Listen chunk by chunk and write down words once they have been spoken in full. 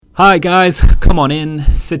Hi guys, come on in,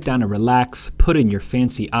 sit down and relax, put in your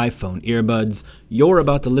fancy iPhone earbuds. You're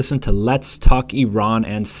about to listen to Let's Talk Iran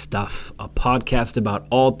and Stuff, a podcast about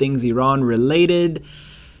all things Iran related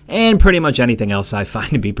and pretty much anything else I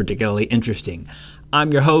find to be particularly interesting.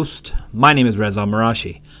 I'm your host. My name is Reza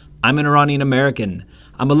Marashi. I'm an Iranian American.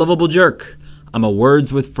 I'm a lovable jerk. I'm a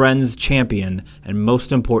Words with Friends champion, and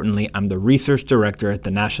most importantly, I'm the research director at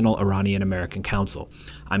the National Iranian American Council.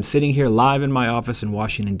 I'm sitting here live in my office in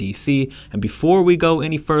Washington, D.C., and before we go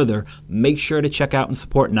any further, make sure to check out and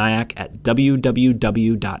support NIAC at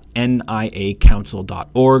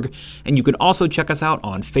www.niacouncil.org, and you can also check us out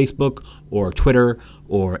on Facebook or Twitter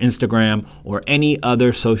or Instagram or any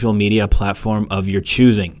other social media platform of your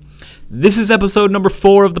choosing. This is episode number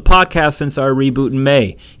 4 of the podcast since our reboot in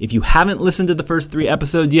May. If you haven't listened to the first 3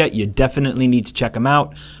 episodes yet, you definitely need to check them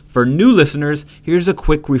out. For new listeners, here's a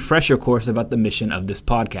quick refresher course about the mission of this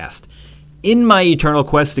podcast. In my eternal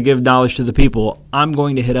quest to give knowledge to the people, I'm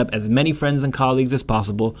going to hit up as many friends and colleagues as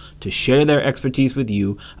possible to share their expertise with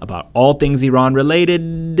you about all things Iran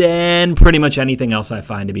related and pretty much anything else I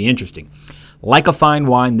find to be interesting. Like a fine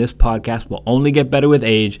wine, this podcast will only get better with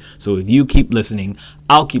age, so if you keep listening,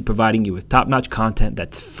 I'll keep providing you with top-notch content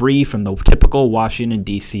that's free from the typical Washington,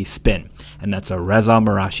 D.C. spin. And that's a Reza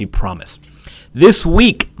Marashi promise. This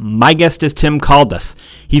week, my guest is Tim Kaldas.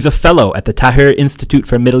 He's a fellow at the Tahrir Institute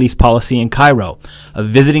for Middle East Policy in Cairo, a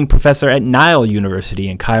visiting professor at Nile University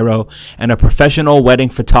in Cairo, and a professional wedding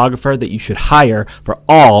photographer that you should hire for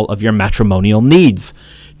all of your matrimonial needs.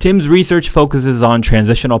 Tim's research focuses on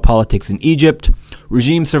transitional politics in Egypt,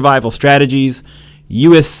 regime survival strategies,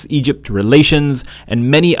 U.S Egypt relations, and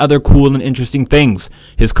many other cool and interesting things.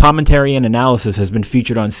 His commentary and analysis has been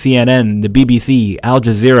featured on CNN, the BBC, Al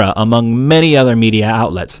Jazeera, among many other media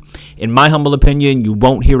outlets. In my humble opinion, you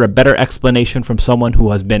won't hear a better explanation from someone who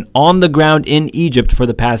has been on the ground in Egypt for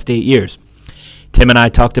the past 8 years. Tim and I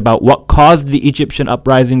talked about what caused the Egyptian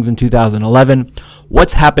uprisings in 2011,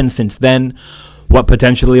 what's happened since then, what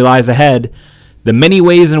potentially lies ahead, the many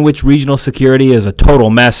ways in which regional security is a total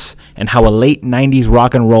mess, and how a late 90s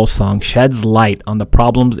rock and roll song sheds light on the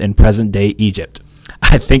problems in present-day Egypt.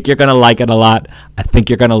 I think you're going to like it a lot. I think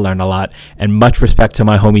you're going to learn a lot. And much respect to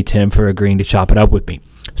my homie Tim for agreeing to chop it up with me.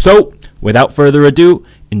 So, without further ado,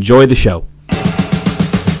 enjoy the show.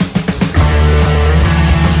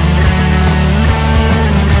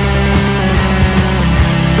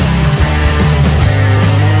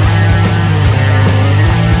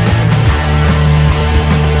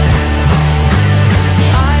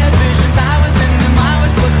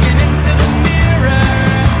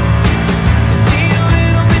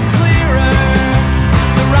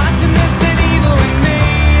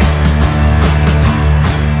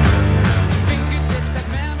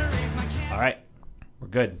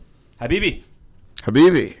 Good. Habibi,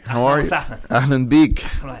 how are you? Ahlan bik.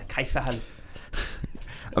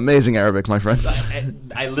 Amazing Arabic, my friend.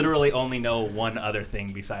 I literally only know one other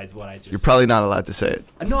thing besides what I just You're probably not allowed to say it.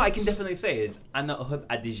 No, I can definitely say it. It's Ana uhib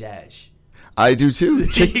ad-dijaj. I do too.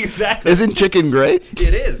 Exactly. Isn't chicken great?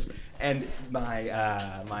 It is. And my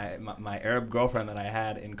Arab girlfriend that I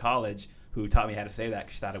had in college, who taught me how to say that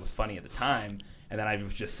because she thought it was funny at the time, and then I would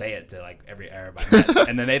just say it to like every Arab I met,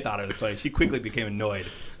 and then they thought it was funny. She quickly became annoyed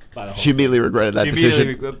by the whole She immediately regretted that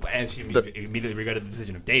decision. She immediately regretted the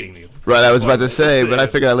decision of dating me. Right, I was about to say, but I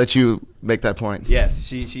figured I'd let you make that point. Yes,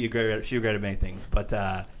 she regretted many things, but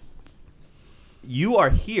you are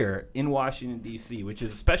here in Washington, D.C., which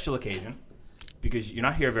is a special occasion because you're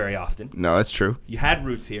not here very often. No, that's true. You had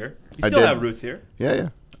roots here. You I still did. have roots here. Yeah.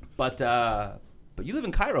 But you live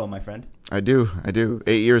in Cairo, my friend. I do. 8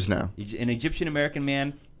 years now. An Egyptian-American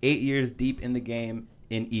man, 8 years deep in the game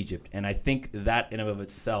in Egypt. And I think that in and of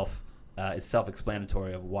itself is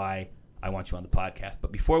self-explanatory of why I want you on the podcast.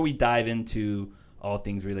 But before we dive into all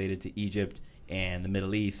things related to Egypt and the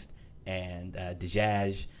Middle East and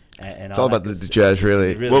Dajjaj and it's all about the Dajjaj,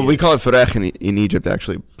 really. Well, we call it farach in Egypt,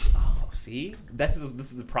 actually. See, this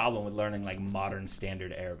is the problem with learning like modern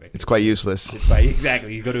standard Arabic. It's quite useless.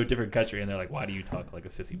 Exactly. You go to a different country and they're like, "Why do you talk like a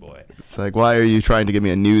sissy boy?" It's like, why are you trying to give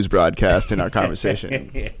me a news broadcast in our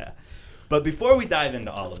conversation? Yeah. But before we dive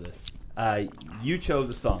into all of this, you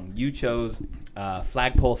chose a song. You chose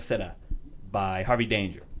 "Flagpole Sitta" by Harvey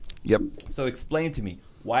Danger. Yep. So explain to me,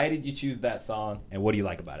 why did you choose that song, and what do you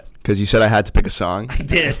like about it? Because you said I had to pick a song. I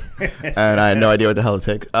did. And I had no idea what the hell to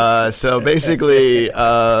pick. So basically,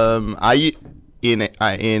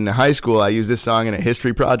 in high school, I used this song in a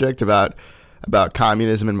history project about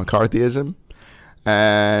communism and McCarthyism.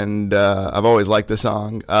 And I've always liked the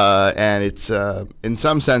song. And it's, in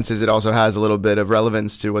some senses, it also has a little bit of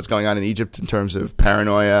relevance to what's going on in Egypt in terms of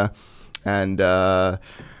paranoia and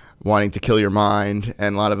wanting to kill your mind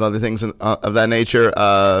and a lot of other things of that nature.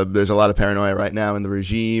 There's a lot of paranoia right now in the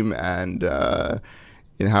regime, and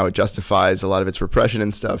how it justifies a lot of its repression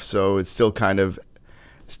and stuff. So it still kind of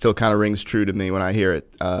rings true to me when I hear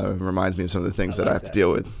it. It reminds me of some of the things that I have to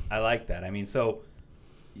deal with. I like that. I mean, so,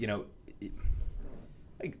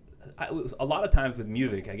 a lot of times with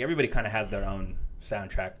music, like everybody kind of has their own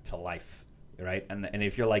soundtrack to life, right? And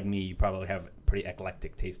if you're like me, you probably have pretty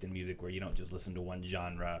eclectic taste in music where you don't just listen to one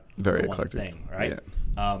genre, very or eclectic one thing, right?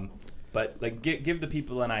 Yeah. But like, give the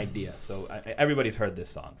people an idea. So everybody's heard this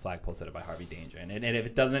song, "Flagpole Sitter" by Harvey Danger, and if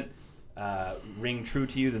it doesn't ring true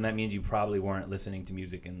to you, then that means you probably weren't listening to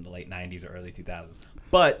music in the late '90s or early 2000s.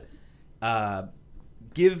 But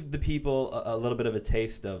give the people a little bit of a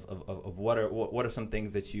taste of what are some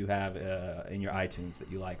things that you have in your iTunes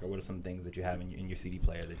that you like, or what are some things that you have in your CD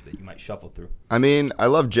player that you might shuffle through? I mean, I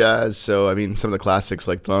love jazz, so I mean, some of the classics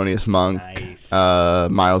like Thelonious Monk, nice.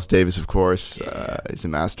 Miles Davis, of course, is a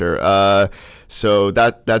master. So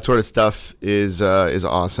that sort of stuff is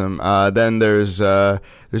awesome. Then there's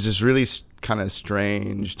this really kind of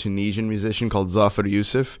strange Tunisian musician called Zafar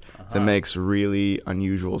Youssef that makes really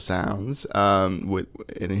unusual sounds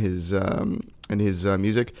in his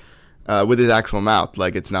music with his actual mouth.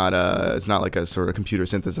 Like it's not like a sort of computer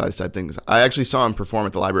synthesized type things. I actually saw him perform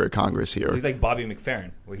at the Library of Congress here. So he's like Bobby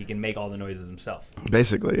McFerrin, where he can make all the noises himself.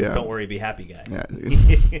 Basically, yeah. Don't worry, be happy guy. Yeah.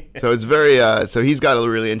 So it's very so he's got a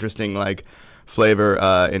really interesting like flavor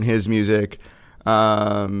in his music,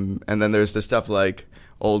 and then there's the stuff like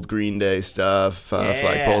old Green Day stuff,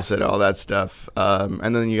 Flagpole Sitter, all that stuff.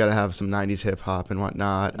 And then you got to have some 90s hip hop and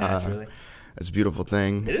whatnot. Naturally. It's a beautiful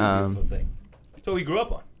thing. It is a beautiful thing. It's what we grew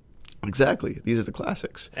up on. Exactly. These are the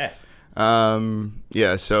classics. Yeah.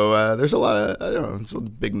 So there's a lot of, I don't know, it's a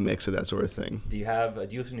big mix of that sort of thing. Do you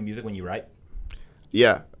listen to music when you write?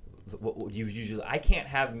 Yeah. What do you usually? I can't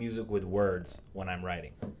have music with words when I'm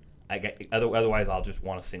writing. Otherwise, I'll just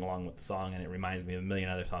want to sing along with the song, and it reminds me of a million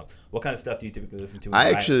other songs. What kind of stuff do you typically listen to when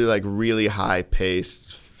I actually like really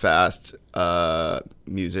high-paced, fast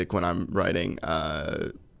music when I'm writing.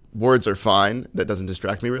 Words are fine. That doesn't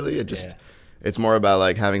distract me really. It's more about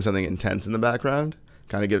like having something intense in the background.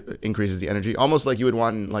 Kind of increases the energy, almost like you would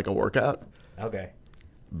want in like a workout. Okay.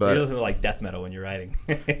 But so you're listening to like death metal when you're writing.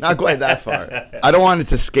 Not quite that far. I don't want it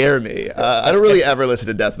to scare me. I don't really ever listen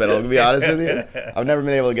to death metal, to be honest with you. I've never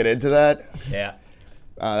been able to get into that. Yeah.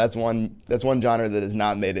 That's one genre that has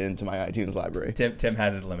not made it into my iTunes library. Tim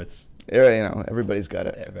has his limits. Yeah, everybody's got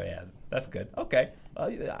it. Everybody has it. That's good. Okay.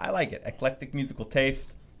 I like it. Eclectic musical taste.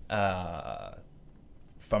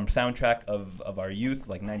 From soundtrack of our youth,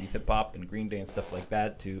 like 90s hip-hop and Green Day and stuff like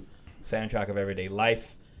that, to soundtrack of everyday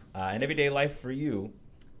life. And everyday life for you,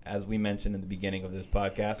 as we mentioned in the beginning of this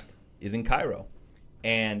podcast, is in Cairo.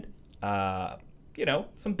 And,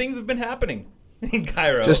 some things have been happening in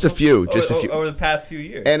Cairo. Just a few. Over the past few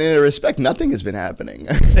years. And in a respect, nothing has been happening.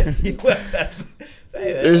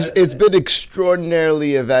 It's been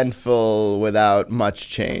extraordinarily eventful without much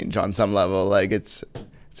change on some level. Like, it's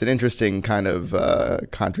an interesting kind of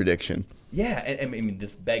contradiction. Yeah, and I mean,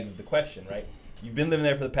 this begs the question, right? You've been living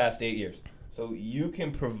there for the past 8 years. So you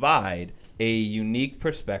can provide a unique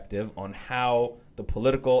perspective on how the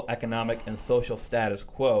political, economic, and social status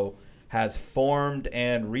quo has formed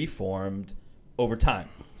and reformed over time.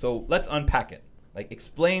 So let's unpack it. Like,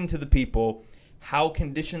 explain to the people how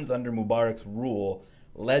conditions under Mubarak's rule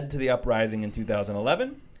led to the uprising in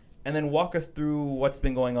 2011, and then walk us through what's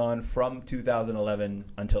been going on from 2011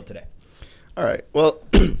 until today. All right. Well,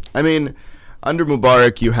 I mean, under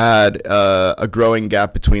Mubarak, you had a growing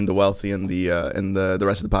gap between the wealthy and the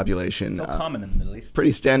rest of the population. So common in the Middle East.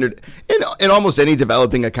 Pretty standard in almost any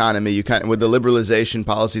developing economy. You kind with the liberalization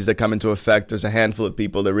policies that come into effect, there's a handful of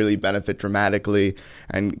people that really benefit dramatically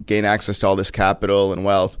and gain access to all this capital and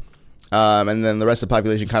wealth, and then the rest of the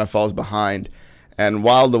population kind of falls behind. And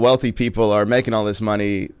while the wealthy people are making all this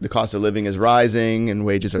money, the cost of living is rising and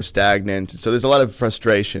wages are stagnant. So there's a lot of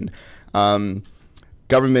frustration.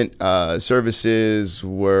 Government services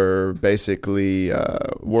were basically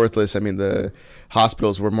worthless. I mean, the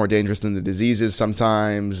hospitals were more dangerous than the diseases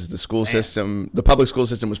sometimes. The school system, the public school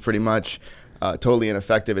system was pretty much totally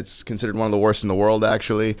ineffective. It's considered one of the worst in the world,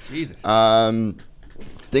 actually. Jesus.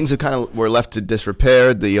 Things were left to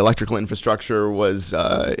disrepair. The electrical infrastructure was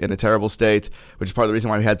in a terrible state, which is part of the reason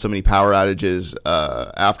why we had so many power outages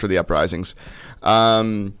after the uprisings. I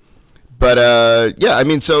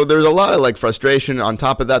mean, so there's a lot of frustration. On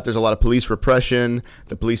top of that, there's a lot of police repression.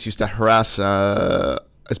 The police used to harass,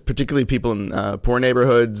 particularly people in poor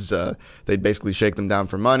neighborhoods. They'd basically shake them down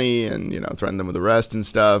for money and threaten them with arrest and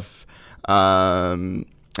stuff.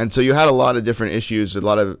 And so you had a lot of different issues, a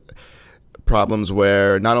lot of problems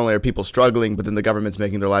where not only are people struggling, but then the government's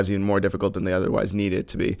making their lives even more difficult than they otherwise need it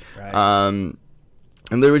to be. Right.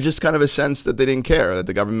 And there was just kind of a sense that they didn't care, that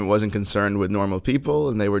the government wasn't concerned with normal people,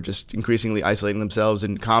 and they were just increasingly isolating themselves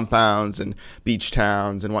in compounds and beach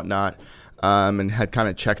towns and whatnot, and had kind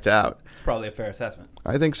of checked out. It's probably a fair assessment.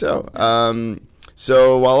 I think so.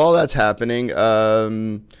 So while all that's happening,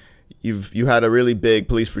 you had a really big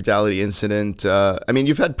police brutality incident.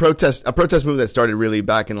 You've had a protest movement that started really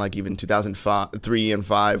back in like even 2003 and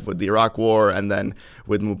 5 with the Iraq War, and then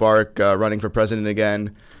with Mubarak running for president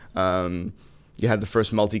again. You had the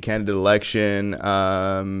first multi-candidate election,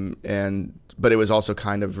 but it was also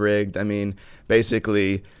kind of rigged. I mean,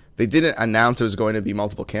 basically, they didn't announce it was going to be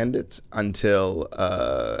multiple candidates until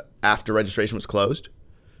after registration was closed.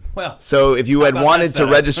 Well, so if you had wanted to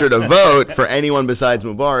register to vote for anyone besides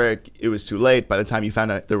Mubarak, it was too late by the time you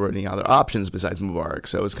found out there were any other options besides Mubarak.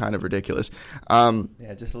 So it was kind of ridiculous. Yeah,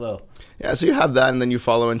 just a little. Yeah, so you have that, and then you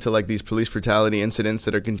follow into like these police brutality incidents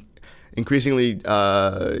that are increasingly getting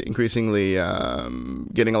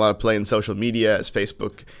a lot of play in social media as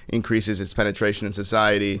Facebook increases its penetration in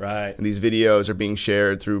society. Right. And these videos are being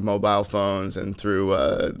shared through mobile phones and through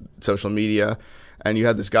social media. And you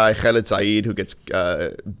had this guy, Khaled Saeed, who gets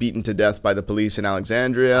beaten to death by the police in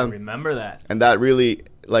Alexandria. I remember that. And that really,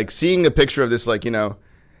 like, seeing a picture of this, like,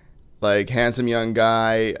 handsome young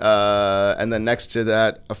guy, and then next to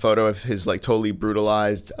that, a photo of his, like, totally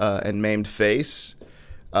brutalized and maimed face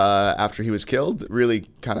after he was killed, really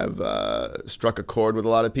kind of struck a chord with a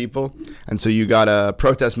lot of people. And so you got a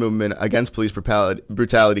protest movement against police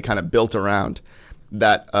brutality kind of built around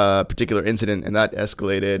that particular incident, and that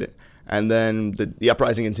escalated. And then the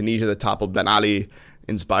uprising in Tunisia that toppled Ben Ali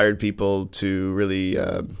inspired people to really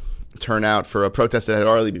turn out for a protest that had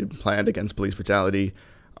already been planned against police brutality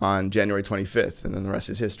on January 25th, and then the rest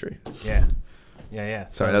is history. Yeah.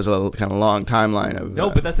 Sorry, that was a kind of long timeline of. No,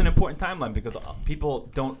 but that's an important timeline because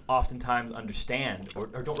people don't oftentimes understand or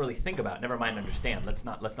don't really think about. Never mind understand. Let's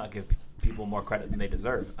not give people more credit than they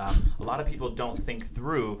deserve. A lot of people don't think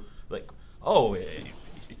through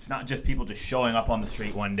it's not just people just showing up on the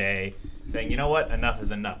street one day saying, you know what, enough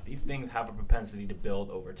is enough. These things have a propensity to build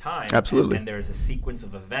over time. Absolutely. And there's a sequence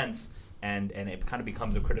of events, and it kind of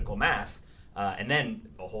becomes a critical mass. And then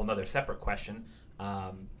a whole other separate question,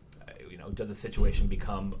 does a situation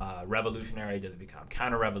become revolutionary? Does it become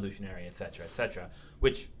counter-revolutionary, et cetera,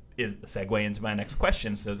 which is the segue into my next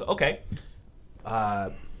question. Says, okay,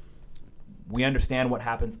 we understand what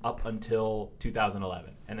happens up until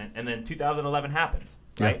 2011. And then 2011 happens.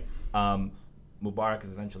 Right? Mubarak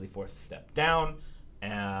is essentially forced to step down.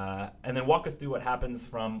 And then walk us through what happens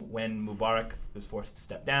from when Mubarak was forced to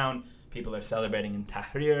step down. People are celebrating in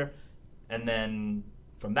Tahrir. And then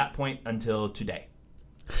from that point until today.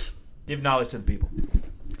 Give knowledge to the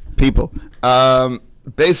people.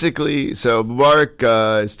 Basically, so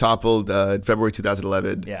Mubarak is toppled in February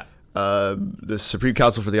 2011. Yeah. The Supreme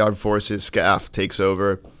Council for the Armed Forces, SCAF, takes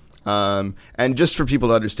over. And just for people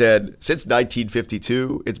to understand, since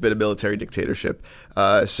 1952, it's been a military dictatorship.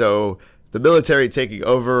 So the military taking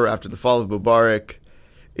over after the fall of Mubarak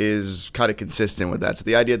is kind of consistent with that. So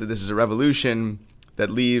the idea that this is a revolution that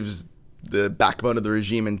leaves the backbone of the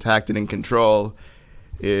regime intact and in control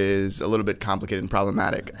is a little bit complicated and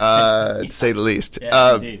problematic, to say the least.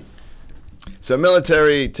 Indeed. So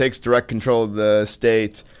military takes direct control of the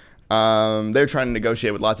state. They're trying to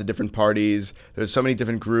negotiate with lots of different parties. There's so many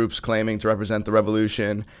different groups claiming to represent the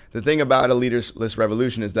revolution. The thing about a leaderless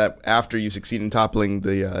revolution is that after you succeed in toppling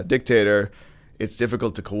the dictator, it's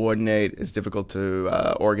difficult to coordinate, it's difficult to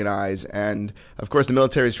organize, and of course the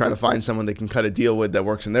military is trying to find someone they can cut a deal with that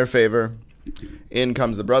works in their favor. In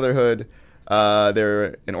comes the Brotherhood.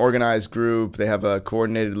 They're an organized group. They have a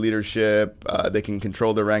coordinated leadership. They can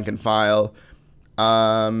control their rank and file,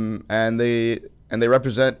 and they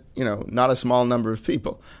represent, not a small number of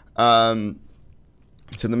people. So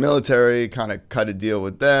the military kind of cut a deal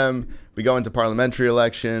with them. We go into parliamentary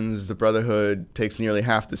elections. The Brotherhood takes nearly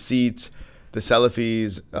half the seats. The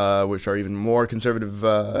Salafis, which are even more conservative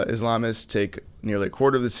Islamists, take nearly a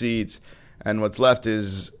quarter of the seats. And what's left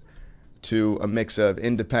is a mix of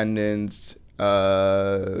independents,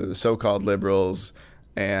 so-called liberals,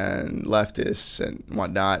 and leftists and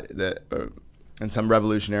whatnot, and some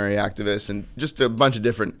revolutionary activists, and just a bunch of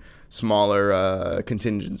different smaller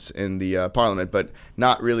contingents in the parliament, but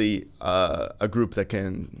not really a group that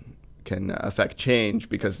can affect change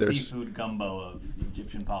because there's seafood gumbo of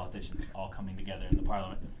Egyptian politicians all coming together in the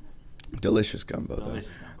parliament. Delicious gumbo, though. Delicious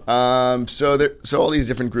gumbo. So all these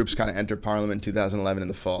different groups kind of enter parliament in 2011 in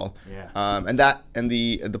the fall. Yeah. And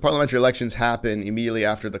the parliamentary elections happen immediately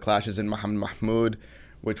after the clashes in Mohammed Mahmoud,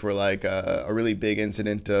 which were like a really big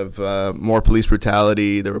incident of more police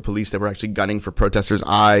brutality. There were police that were actually gunning for protesters'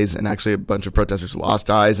 eyes, and actually a bunch of protesters lost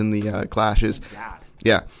eyes in the clashes. God.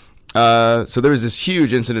 Yeah. So there was this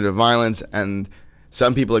huge incident of violence, and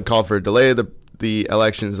some people had called for a delay of the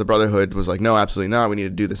elections. The Brotherhood was like, no, absolutely not. We need to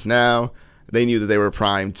do this now. They knew that they were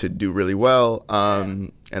primed to do really well,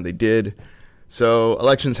 and they did. So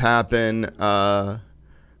elections happen. The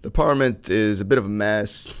parliament is a bit of a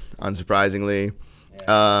mess, unsurprisingly.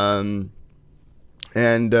 And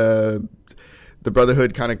the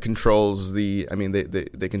Brotherhood kind of controls they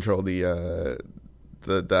control the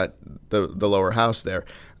lower house there.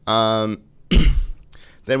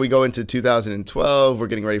 Then we go into 2012. We're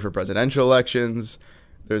getting ready for presidential elections.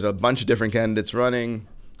 There's a bunch of different candidates running.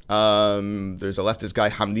 There's a leftist guy,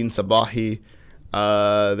 Hamdin Sabahi.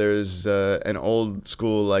 There's an old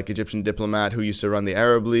school like Egyptian diplomat who used to run the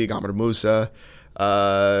Arab League, Amr Musa.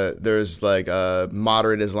 There's like a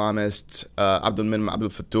moderate Islamist, Abdul Min Abdul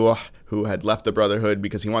Fattah, who had left the Brotherhood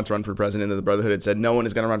because he wanted to run for president, and the Brotherhood had said no one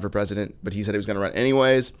is going to run for president, but he said he was going to run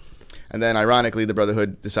anyways. And then, ironically, the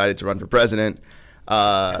Brotherhood decided to run for president,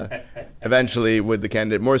 eventually with the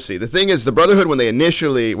candidate Morsi. The thing is, the Brotherhood, when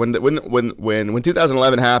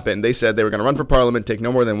 2011 happened, they said they were going to run for parliament, take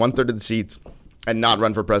no more than 1/3 of the seats, and not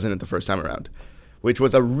run for president the first time around, which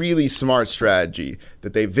was a really smart strategy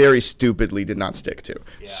that they very stupidly did not stick to.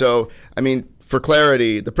 Yeah. So, I mean, for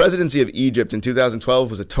clarity, the presidency of Egypt in 2012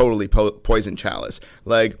 was a totally poison chalice.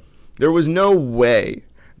 Like, there was no way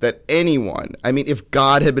that anyone, I mean, if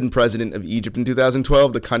God had been president of Egypt in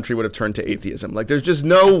 2012, the country would have turned to atheism. Like, there's just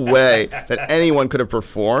no way that anyone could have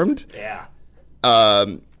performed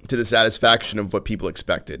to the satisfaction of what people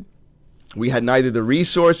expected. We had neither the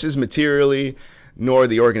resources materially nor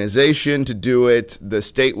the organization to do it. The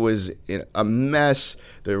state was in a mess.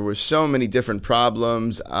 There were so many different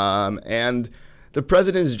problems. And the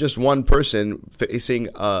president is just one person facing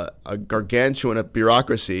a gargantuan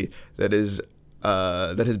bureaucracy that has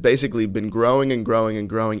basically been growing and growing and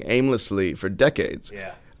growing aimlessly for decades.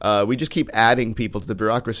 Yeah. We just keep adding people to the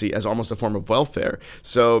bureaucracy as almost a form of welfare.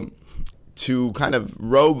 So to kind of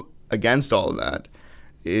row against all of that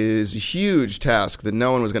is a huge task that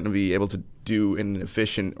no one was going to be able to do in an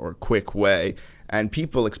efficient or quick way. And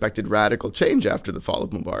people expected radical change after the fall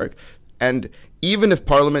of Mubarak. And even if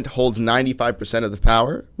Parliament holds 95% of the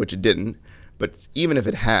power, which it didn't, but even if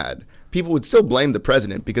it had, people would still blame the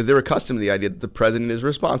president because they're accustomed to the idea that the president is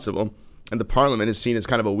responsible and the parliament is seen as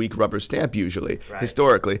kind of a weak rubber stamp usually,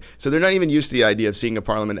 historically. So they're not even used to the idea of seeing a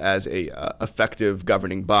parliament as a effective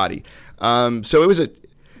governing body.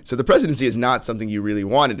 So the presidency is not something you really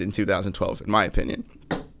wanted in 2012, in my opinion.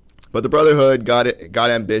 But the Brotherhood got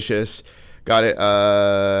ambitious,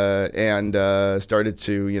 and started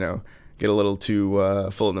to, get a little too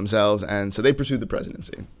full of themselves, and so they pursued the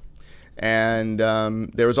presidency. And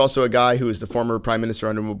there was also a guy who was the former prime minister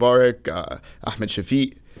under Mubarak, Ahmed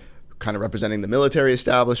Shafiq, kind of representing the military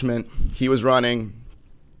establishment. He was running.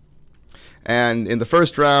 And in the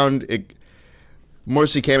first round,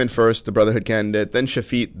 Morsi came in first, the Brotherhood candidate, then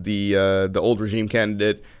Shafiq, the old regime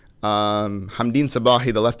candidate. Hamdin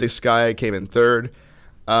Sabahi, the leftist guy, came in third.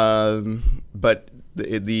 But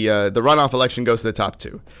the runoff election goes to the top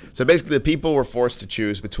two. So basically the people were forced to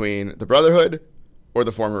choose between the Brotherhood or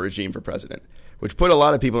the former regime for president, which put a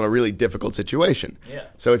lot of people in a really difficult situation. Yeah.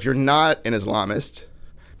 So if you're not an Islamist,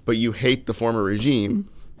 but you hate the former regime,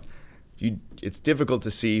 it's difficult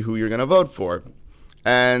to see who you're going to vote for.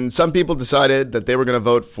 And some people decided that they were going to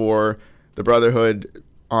vote for the Brotherhood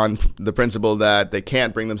on the principle that they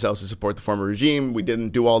can't bring themselves to support the former regime. We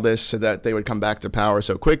didn't do all this so that they would come back to power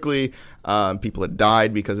so quickly. People had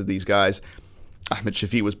died because of these guys. Ahmed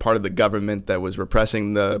Shafiq was part of the government that was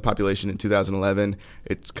repressing the population in 2011.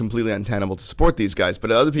 It's completely untenable to support these guys. But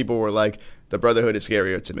other people were like, the Brotherhood is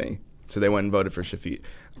scarier to me. So they went and voted for Shafiq.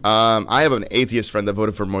 I have an atheist friend that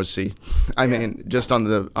voted for Morsi. I mean, just on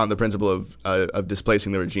the principle of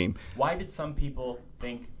displacing the regime. Why did some people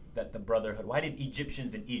think that the Brotherhood, why did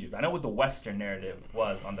Egyptians in Egypt, I know what the Western narrative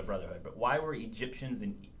was on the Brotherhood, but why were Egyptians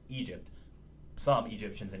in Egypt, some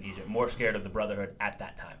Egyptians in Egypt, more scared of the Brotherhood at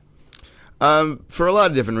that time? For a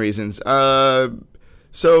lot of different reasons.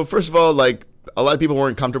 So first of all, like a lot of people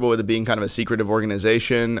weren't comfortable with it being kind of a secretive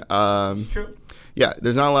organization. It's true. Yeah,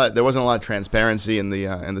 there wasn't a lot of transparency in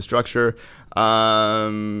the structure.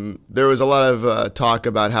 There was a lot of talk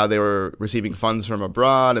about how they were receiving funds from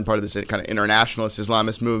abroad and part of this kind of internationalist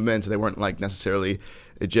Islamist movement. They weren't like necessarily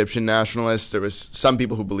Egyptian nationalists. There was some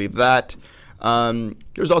people who believed that. There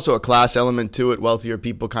was also a class element to it. Wealthier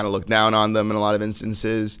people kind of looked down on them in a lot of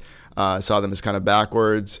instances, saw them as kind of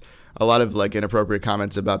backwards. A lot of like inappropriate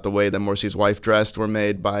comments about the way that Morsi's wife dressed were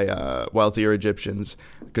made by wealthier Egyptians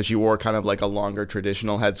because she wore kind of like a longer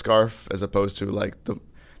traditional headscarf as opposed to like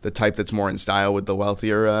the type that's more in style with the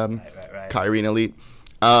wealthier Cairene elite.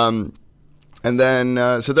 And then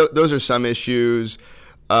those are some issues.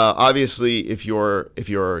 Obviously, if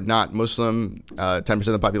you're not Muslim, 10% of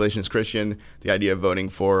the population is Christian. The idea of voting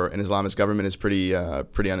for an Islamist government is pretty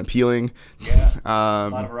unappealing. Yeah, a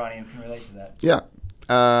lot of Iranians can relate to that. Yeah.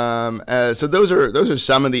 So those are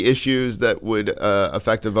some of the issues that would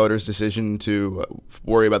affect a voter's decision to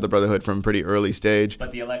worry about the Brotherhood from a pretty early stage.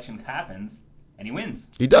 But the election happens, and he wins.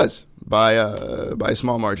 He does by a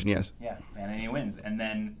small margin, yes. Yeah, and then he wins, and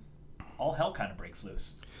then all hell kind of breaks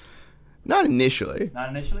loose. Not initially. Not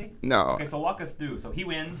initially? No. Okay, so walk us through. So he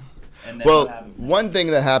wins, and then well, what happens? One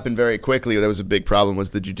thing that happened very quickly that was a big problem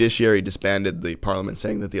was the judiciary disbanded the parliament,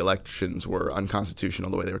 saying that the elections were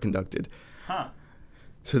unconstitutional the way they were conducted. Huh.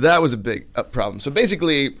 So that was a big problem. So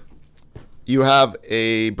basically, you have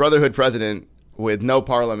a Brotherhood president with no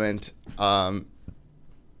parliament to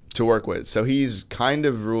work with. So he's kind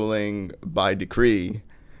of ruling by decree,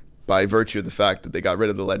 by virtue of the fact that they got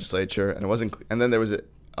rid of the legislature, and it wasn't. And then there was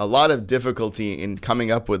a lot of difficulty in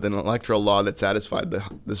coming up with an electoral law that satisfied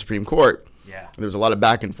the Supreme Court. Yeah. There was a lot of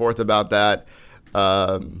back and forth about that.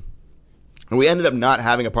 And we ended up not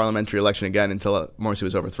having a parliamentary election again until Morsi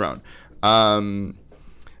was overthrown.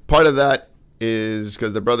 Part of that is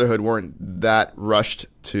because the Brotherhood weren't that rushed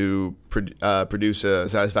to produce a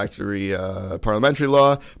satisfactory parliamentary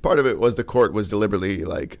law. Part of it was the court was deliberately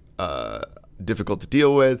difficult to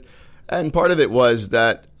deal with. And part of it was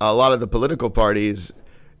that a lot of the political parties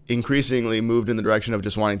increasingly moved in the direction of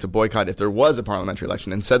just wanting to boycott if there was a parliamentary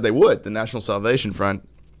election, and said they would. The National Salvation Front,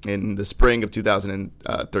 in the spring of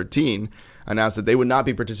 2013, announced that they would not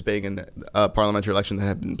be participating in a parliamentary election that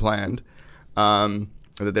had been planned, that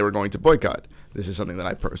they were going to boycott. This is something that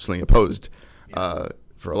I personally opposed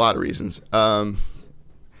for a lot of reasons. But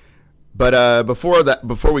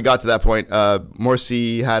before we got to that point,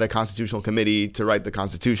 Morsi had a constitutional committee to write the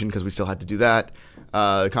Constitution because we still had to do that.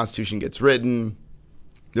 The Constitution gets written.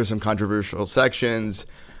 There's some controversial sections.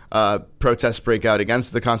 Protests break out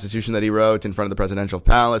against the Constitution that he wrote in front of the presidential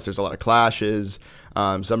palace. There's a lot of clashes.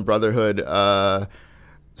 Some Brotherhood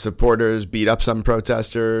supporters beat up some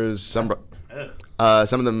protesters. Some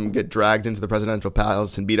of them get dragged into the presidential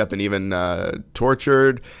palace and beat up and even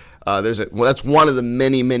tortured. That's one of the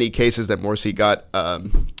many, many cases that Morsi got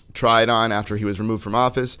tried on after he was removed from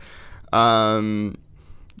office.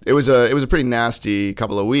 It was a pretty nasty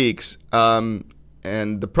couple of weeks.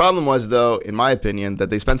 And the problem was, though, in my opinion,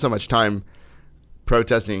 that they spent so much time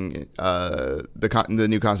protesting the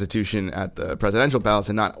new constitution at the presidential palace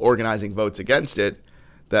and not organizing votes against it,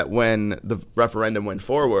 that when the referendum went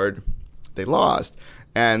forward, they lost.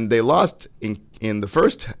 And they lost in the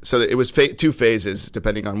first, so it was two phases,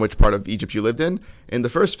 depending on which part of Egypt you lived in. In the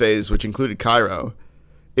first phase, which included Cairo,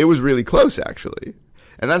 it was really close, actually.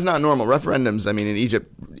 And that's not normal. Referendums, I mean, in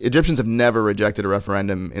Egypt, Egyptians have never rejected a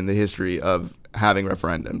referendum in the history of having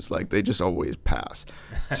referendums. Like, they just always pass.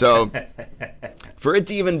 So for it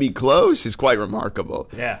to even be close is quite remarkable.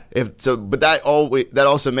 Yeah. But that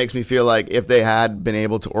also makes me feel like if they had been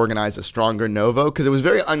able to organize a stronger no vote, because it was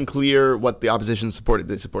very unclear what the opposition supported.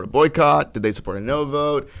 Did they support a boycott? Did they support a no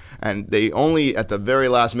vote? And they only at the very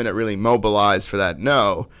last minute really mobilized for that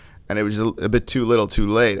no. And it was a bit too little too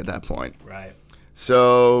late at that point. Right.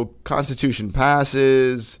 So Constitution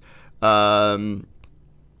passes, and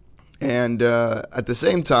at the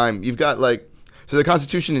same time, you've got so the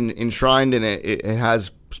Constitution enshrined in it. It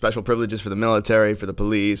has special privileges for the military, for the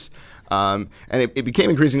police, and it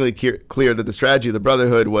became increasingly clear that the strategy of the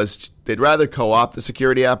Brotherhood was they'd rather co-opt the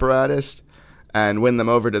security apparatus and win them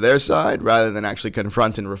over to their side rather than actually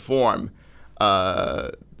confront and reform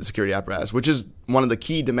the security apparatus, which is one of the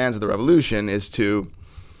key demands of the revolution, is to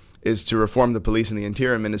reform the police and the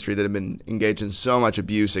interior ministry that have been engaged in so much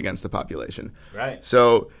abuse against the population. Right.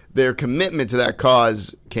 So their commitment to that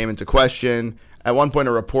cause came into question. At one point,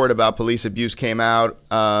 a report about police abuse came out,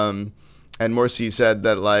 and Morsi said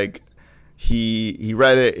that he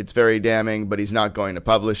read it, it's very damning, but he's not going to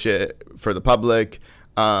publish it for the public,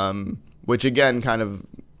 which again kind of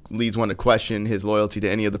leads one to question his loyalty to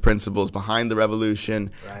any of the principles behind the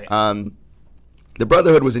revolution. Right. The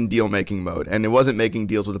Brotherhood was in deal-making mode, and it wasn't making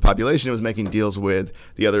deals with the population. It was making deals with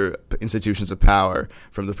the other institutions of power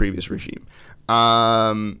from the previous regime.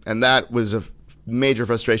 And that was a major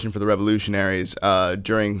frustration for the revolutionaries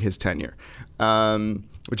during his tenure,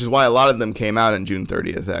 which is why a lot of them came out on June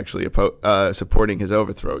 30th, actually, supporting his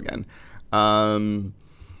overthrow again. And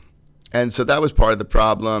so that was part of the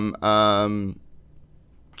problem. And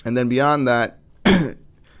then beyond that,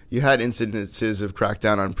 you had incidences of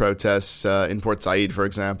crackdown on protests in Port Said, for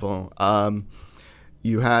example.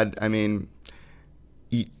 You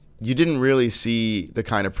didn't really see the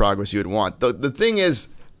kind of progress you would want. The thing is,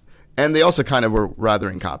 and they also kind of were rather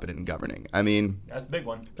incompetent in governing. I mean, that's a big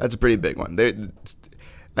one. That's a pretty big one.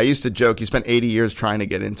 I used to joke, you spent 80 years trying to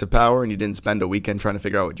get into power, and you didn't spend a weekend trying to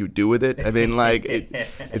figure out what you do with it. I mean, like,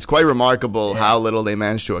 it's quite remarkable how little they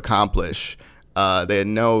managed to accomplish.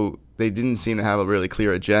 They didn't seem to have a really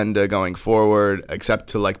clear agenda going forward, except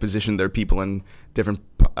to like position their people in different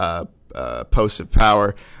posts of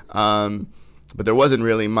power. But there wasn't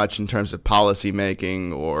really much in terms of policy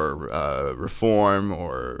making or reform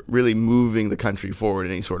or really moving the country forward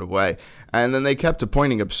in any sort of way. And then they kept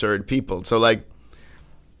appointing absurd people. So like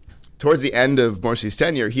towards the end of Morsi's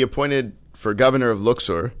tenure, he appointed for governor of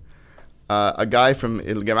Luxor a guy from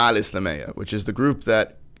Il Gamal Islamiyya, which is the group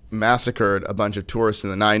that massacred a bunch of tourists in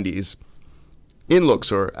the 90s in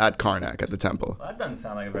Luxor at Karnak, at the temple. Well, that doesn't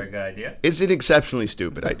sound like a very good idea. It's an exceptionally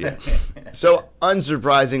stupid idea. So,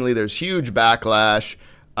 unsurprisingly, there's huge backlash.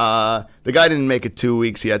 The guy didn't make it 2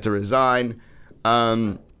 weeks. He had to resign.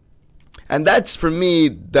 And that's, for me,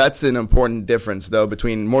 that's an important difference, though,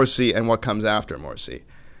 between Morsi and what comes after Morsi.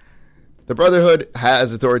 The Brotherhood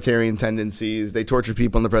has authoritarian tendencies. They torture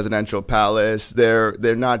people in the presidential palace. They're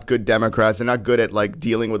not good Democrats. They're not good at like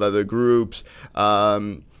dealing with other groups.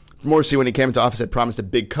 Morsi, when he came into office, had promised a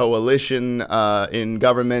big coalition in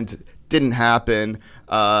government. Didn't happen.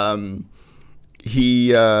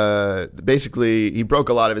 He broke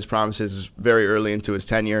a lot of his promises very early into his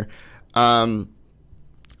tenure.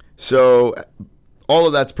 So all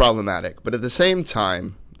of that's problematic. But at the same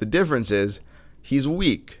time, the difference is he's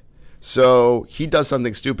weak. So he does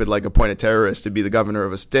something stupid like appoint a terrorist to be the governor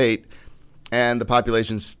of a state, and the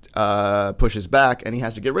population pushes back, and he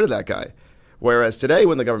has to get rid of that guy. Whereas today,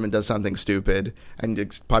 when the government does something stupid and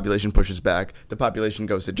the population pushes back, the population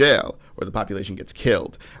goes to jail or the population gets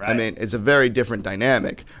killed. Right. I mean, it's a very different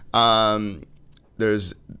dynamic. The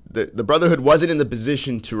Brotherhood wasn't in the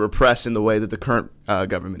position to repress in the way that the current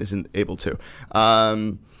government isn't able to.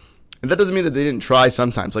 And that doesn't mean that they didn't try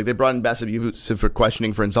sometimes. Like, they brought in Bassem Youssef for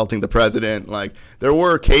questioning for insulting the president. Like, there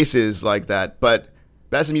were cases like that, but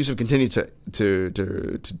Bassem Youssef continued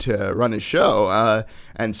to run his show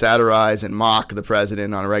and satirize and mock the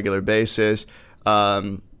president on a regular basis. At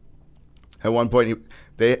one point,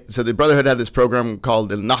 the Brotherhood had this program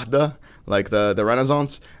called El Nahda, like the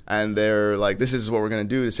Renaissance, and they're like, this is what we're going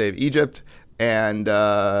to do to save Egypt. And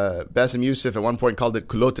Bassem Youssef at one point called it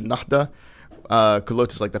Kulot al-Nahda.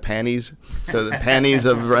 Kulot is like the panties, so the panties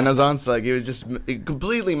of Renaissance. Like, he was just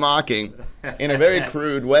completely mocking, in a very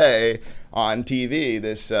crude way, on TV,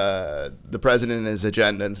 this the president and his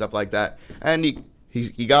agenda and stuff like that. And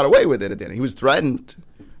he got away with it at the end. He was threatened,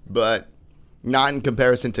 but not in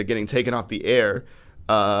comparison to getting taken off the air.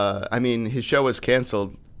 I mean, his show was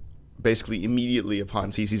canceled basically immediately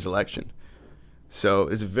upon Sisi's election. So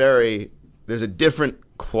there's a different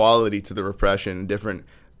quality to the repression, different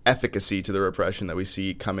efficacy to the repression that we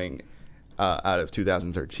see coming out of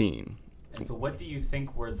 2013. And so what do you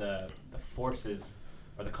think were the forces,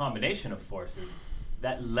 or the combination of forces,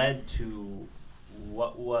 that led to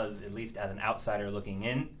what was, at least as an outsider looking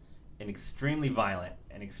in, an extremely violent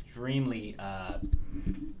and extremely,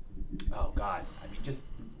 oh God, I mean, just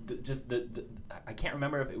the I can't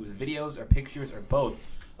remember if it was videos or pictures or both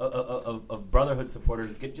of Brotherhood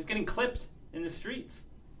supporters just getting clipped in the streets,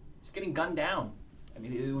 just getting gunned down. I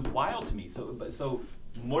mean, it was wild to me. So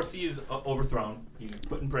Morsi is overthrown. He's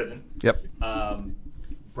put in prison. Yep.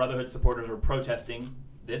 Brotherhood supporters were protesting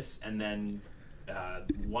this, and then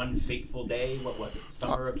one fateful day, what was it,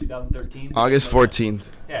 summer of 2013? August 14th,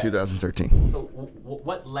 2013. So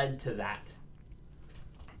what led to that?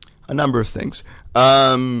 A number of things.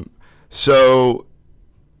 So,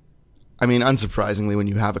 I mean, unsurprisingly, when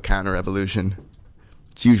you have a counter-revolution,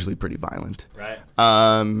 it's usually pretty violent. Right.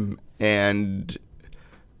 And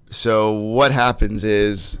so what happens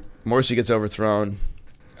is Morsi gets overthrown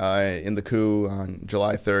in the coup on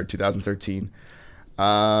July 3rd, 2013.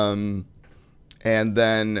 And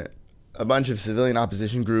then a bunch of civilian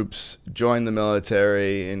opposition groups join the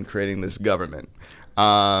military in creating this government.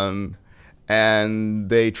 And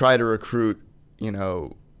they try to recruit,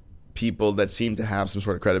 people that seem to have some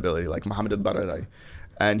sort of credibility, like Mohammed al-Baradei.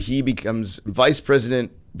 And he becomes vice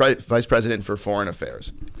president for foreign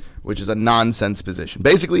affairs, which is a nonsense position.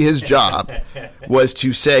 Basically, his job was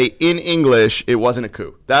to say in English it wasn't a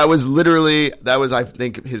coup. That was I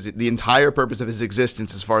think the entire purpose of his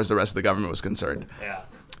existence as far as the rest of the government was concerned. Yeah.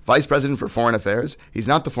 Vice president for foreign affairs. He's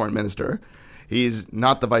not the foreign minister. He's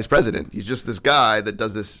not the vice president. He's just this guy that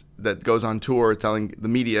does this, that goes on tour telling the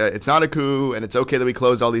media it's not a coup and it's okay that we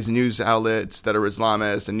closed all these news outlets that are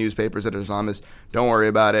Islamist and newspapers that are Islamist. Don't worry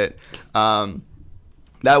about it.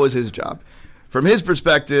 That was his job. From his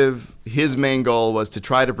perspective, his main goal was to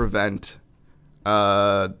try to prevent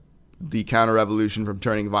the counter-revolution from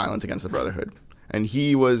turning violent against the Brotherhood. And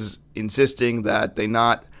he was insisting that they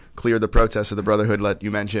not clear the protests of the Brotherhood, like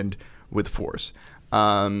you mentioned, with force.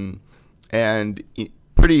 And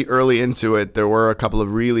pretty early into it, there were a couple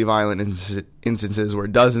of really violent instances where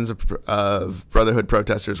dozens of Brotherhood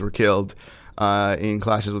protesters were killed in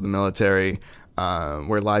clashes with the military,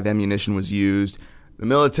 where live ammunition was used. The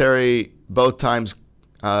military, both times,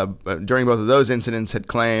 during both of those incidents, had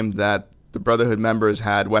claimed that the Brotherhood members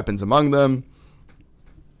had weapons among them.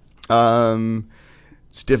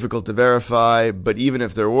 It's difficult to verify, but even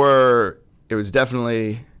if there were, there was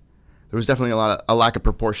definitely a lack of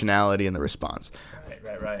proportionality in the response.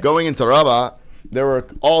 Right. Going into Rabaa, there were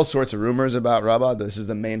all sorts of rumors about Rabaa. This is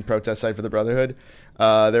the main protest site for the Brotherhood.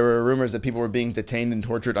 There were rumors that people were being detained and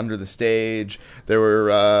tortured under the stage. There were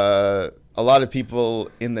a lot of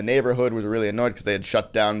people in the neighborhood were really annoyed because they had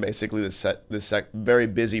shut down basically this very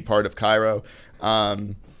busy part of Cairo.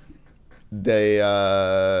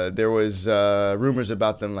 There was rumors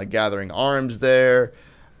about them like gathering arms there.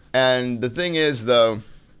 And the thing is, though,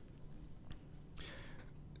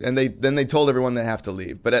 and they told everyone they have to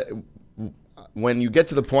leave. But when you get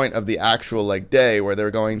to the point of the actual day where they're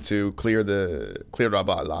going to clear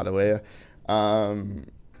Rabaa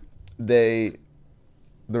al-Adawiyah,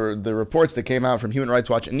 the reports that came out from Human Rights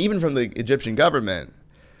Watch and even from the Egyptian government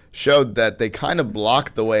showed that they kind of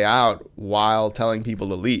blocked the way out while telling people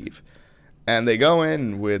to leave. And they go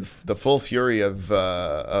in with the full fury of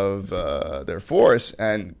their force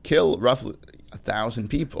and kill roughly 1,000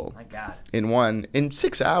 people. My God. In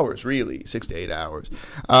 6 hours, really, 6 to 8 hours.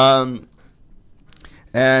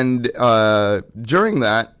 And during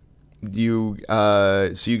that, you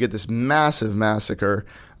get this massive massacre,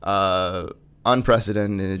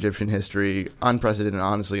 unprecedented in Egyptian history, unprecedented,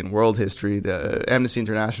 honestly, in world history. The Amnesty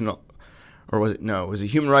International, or was it? No, it was a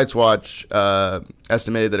Human Rights Watch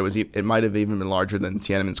estimated that it might have even been larger than the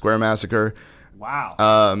Tiananmen Square massacre.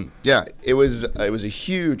 Wow. Yeah, it was a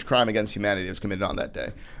huge crime against humanity that was committed on that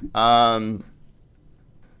day.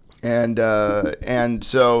 And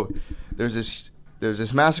so there's this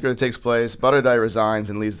massacre that takes place. Baradei resigns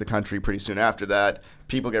and leaves the country pretty soon after that.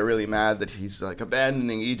 People get really mad that he's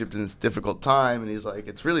abandoning Egypt in this difficult time, and he's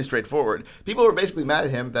it's really straightforward. People were basically mad at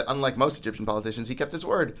him that, unlike most Egyptian politicians, he kept his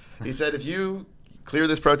word. He said, if you clear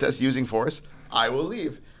this protest using force, I will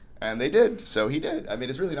leave. And they did, so he did. I mean,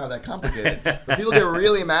 it's really not that complicated. But people get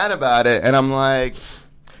really mad about it, and I'm like,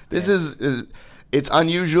 it's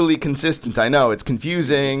unusually consistent. I know, it's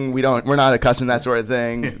confusing. We're not accustomed to that sort of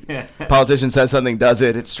thing. Politician says something, does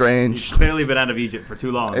it, it's strange. He's clearly been out of Egypt for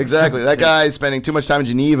too long. Exactly. That guy is spending too much time in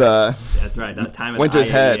Geneva. That's right. That time went to his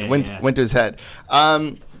head. Went to his head.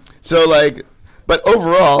 But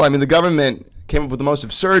overall, I mean, the government came up with the most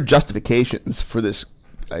absurd justifications for this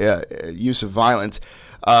use of violence.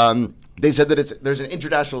 They said that there's an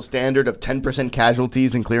international standard of 10%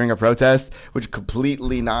 casualties in clearing a protest, which is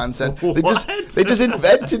completely nonsense. They just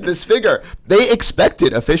invented this figure. They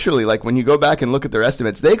expected officially, when you go back and look at their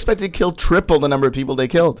estimates, they expected to kill triple the number of people they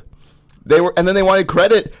killed. And then they wanted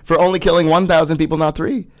credit for only killing 1,000 people, not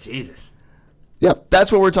 3. Jesus. Yeah,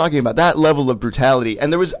 that's what we're talking about. That level of brutality.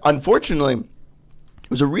 And there was, unfortunately,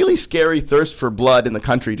 a really scary thirst for blood in the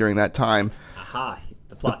country during that time. Aha.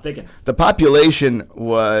 Plot thickens. The population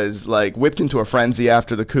was whipped into a frenzy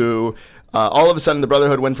after the coup. All of a sudden, the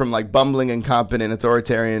Brotherhood went from bumbling, incompetent,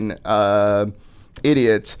 authoritarian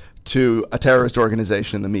idiots to a terrorist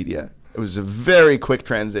organization in the media. It was a very quick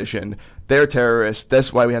transition. They're terrorists.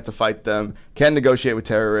 That's why we have to fight them. Can't negotiate with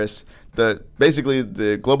terrorists. Basically,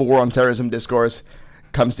 the global war on terrorism discourse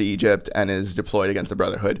comes to Egypt and is deployed against the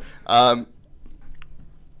Brotherhood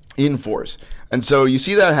in force. And so you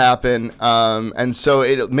see that happen, and so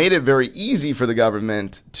it made it very easy for the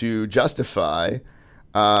government to justify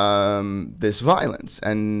this violence.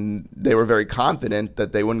 And they were very confident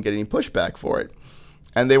that they wouldn't get any pushback for it.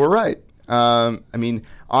 And they were right. I mean,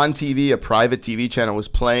 on TV, a private TV channel was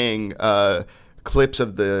playing clips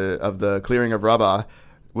of the clearing of Rabah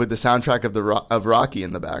with the soundtrack of Rocky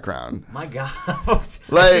in the background. My God,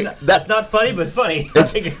 like that's not funny, but it's funny.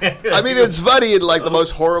 I mean, it's funny in like the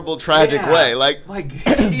most horrible, tragic way. Like, my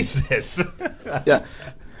Jesus. Yeah,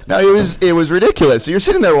 no, it was ridiculous. So you're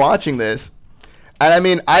sitting there watching this, and I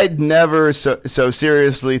mean, I'd never so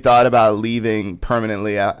seriously thought about leaving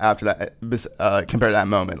permanently after that, compared to that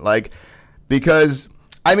moment, like, because.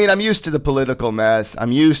 I mean, I'm used to the political mess.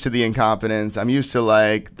 I'm used to the incompetence. I'm used to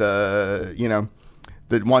like the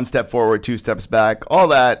one step forward, two steps back. All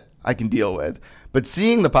that I can deal with. But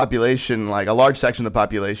seeing the population, like a large section of the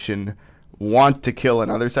population, want to kill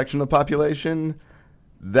another section of the population,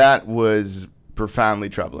 that was profoundly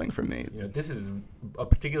troubling for me. This is a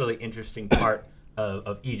particularly interesting part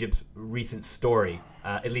of Egypt's recent story,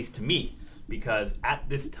 at least to me, because at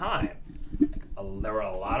this time, there were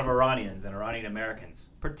a lot of Iranians and Iranian Americans,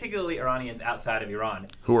 particularly Iranians outside of Iran,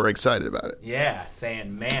 who were excited about it. Yeah,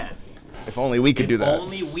 saying, man, if only we could do that. If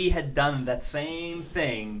only we had done that same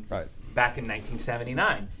thing back in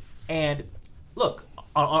 1979. And look,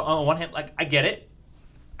 on one hand, like, I get it.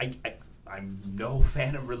 I'm no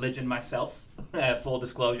fan of religion myself. Full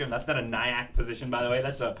disclosure. And that's not a NIAC position, by the way.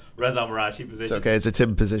 That's a Reza Marashi position. It's okay. It's a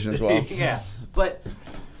Tim position as well. Yeah. But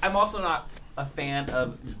I'm also not a fan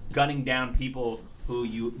of gunning down people who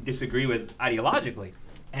you disagree with ideologically.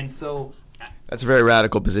 And so that's a very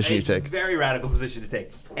radical position you take. Very radical position to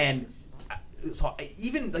take. And so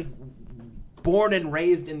even like born and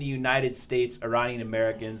raised in the United States, Iranian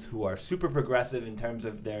Americans who are super progressive in terms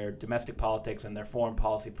of their domestic politics and their foreign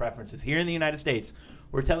policy preferences here in the United States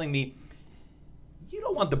were telling me, you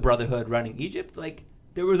don't want the Brotherhood running Egypt. Like,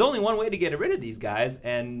 there was only one way to get rid of these guys,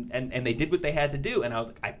 and they did what they had to do. And I was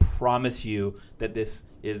like, I promise you that this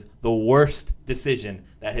is the worst decision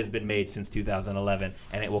that has been made since 2011,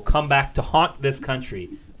 and it will come back to haunt this country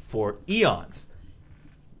for eons.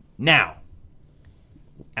 Now,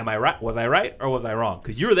 am I right? Was I right or was I wrong?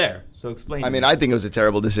 Because you were there, so explain. I mean, I think it was a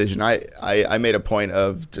terrible decision. I made a point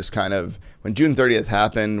of just kind of, when June 30th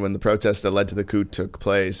happened, when the protests that led to the coup took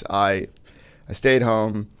place, I stayed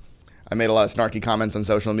home. I made a lot of snarky comments on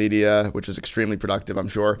social media, which was extremely productive, I'm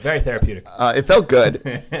sure. Very therapeutic. It felt good.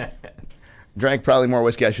 Drank probably more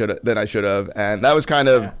whiskey than I should have, and that was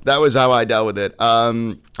that was how I dealt with it.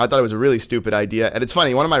 I thought it was a really stupid idea, and it's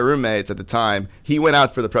funny. One of my roommates at the time, he went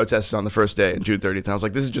out for the protests on the first day, on June 30th, and I was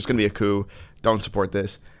like, "This is just going to be a coup. Don't support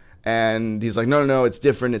this." And he's like, "No, it's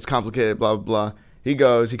different. It's complicated. Blah blah blah." He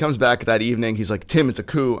comes back that evening. He's like, "Tim, it's a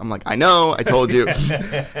coup." I'm like, "I know. I told you.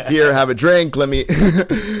 Here, have a drink. Let me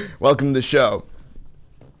welcome to the show."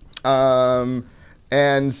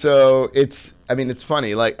 And so it's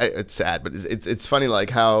funny. Like, it's sad, but it's funny.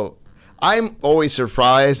 Like, how I'm always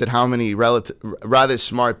surprised at how many rather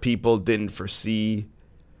smart people didn't foresee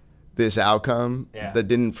this outcome. Yeah. That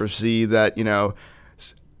didn't foresee that,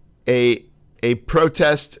 a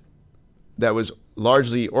protest that was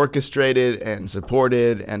largely orchestrated and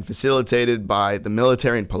supported and facilitated by the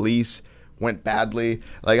military and police went badly.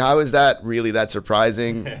 Like, how is that really that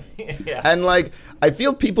surprising? Yeah. And like, I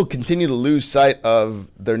feel people continue to lose sight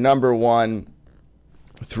of their number one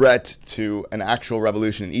threat to an actual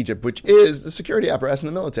revolution in Egypt, which is the security apparatus in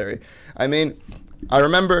the military. I mean, I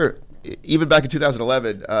remember even back in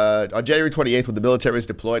 2011, on January 28th, when the military was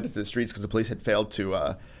deployed into the streets because the police had failed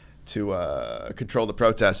to control the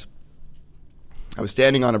protests, I was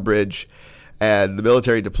standing on a bridge, and the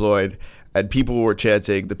military deployed, and people were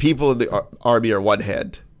chanting, "The people of the army are one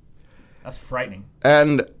hand." That's frightening.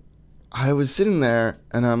 And I was sitting there,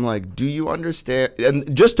 and I'm like, do you understand?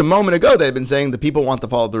 And just a moment ago, they had been saying the people want to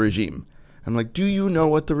follow the regime. I'm like, do you know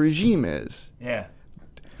what the regime is? Yeah.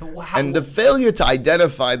 So and the failure to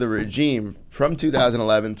identify the regime from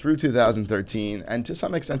 2011 through 2013, and to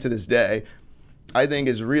some extent to this day, I think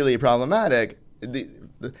is really problematic.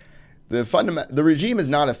 The regime is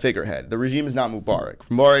not a figurehead. The regime is not Mubarak.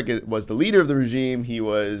 Mubarak was the leader of the regime. He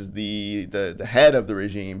was the head of the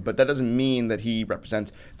regime, but that doesn't mean that he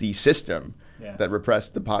represents the system that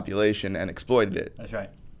repressed the population and exploited it. That's right.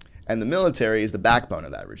 And the military is the backbone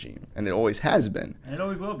of that regime, and it always has been. And it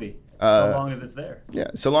always will be, so long as it's there. Yeah,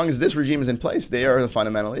 so long as this regime is in place, they are the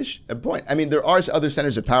fundamental point. I mean, there are other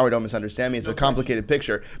centers of power. Don't misunderstand me. It's a complicated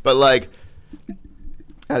picture, but like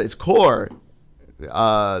at its core,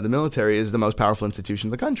 the military is the most powerful institution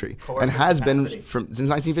in the country, and has been since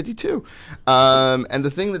 1952. And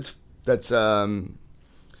the thing that's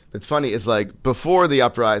funny is, like, before the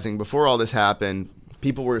uprising, before all this happened,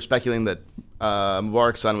 people were speculating that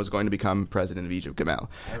Mubarak's son was going to become president of Egypt, Gamal.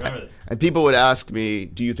 I remember this. And people would ask me,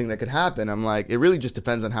 "Do you think that could happen?" I'm like, it really just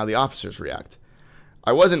depends on how the officers react.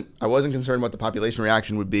 I wasn't concerned what the population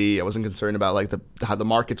reaction would be. I wasn't concerned about like how the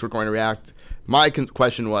markets were going to react. My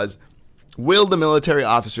question was, will the military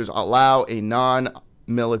officers allow a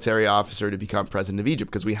non-military officer to become president of Egypt?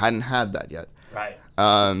 Because we hadn't had that yet. Right.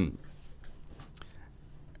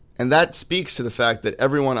 And that speaks to the fact that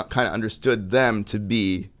everyone kind of understood them to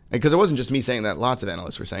be, because it wasn't just me saying that, lots of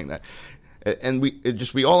analysts were saying that. And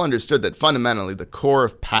we all understood that fundamentally the core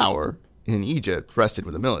of power in Egypt rested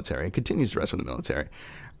with the military and continues to rest with the military.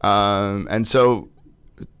 And so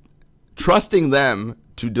trusting them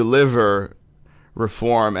to deliver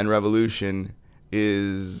reform and revolution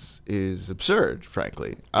is absurd,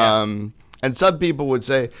 frankly. Yeah. And some people would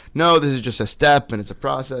say, no, this is just a step and it's a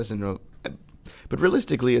process. But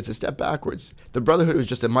realistically, it's a step backwards. The Brotherhood was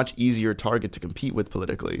just a much easier target to compete with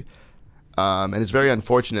politically. And it's very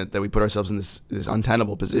unfortunate that we put ourselves in this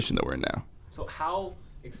untenable position that we're in now. So how,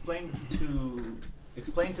 explain to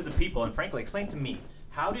the people, and frankly, explain to me,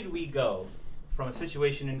 how did we go from a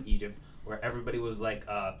situation in Egypt where everybody was like,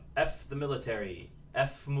 F the military,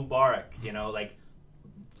 F Mubarak, like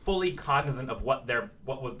fully cognizant of what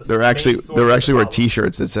was the there actually were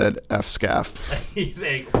T-shirts that said F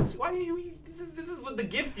SCAF. Why do you? This is what the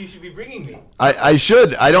gift you should be bringing me. I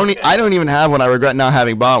should. I don't even have one. I regret not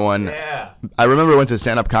having bought one. Yeah. I remember I went to a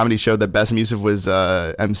stand-up comedy show that Bassem Youssef was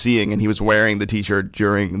emceeing, and he was wearing the T-shirt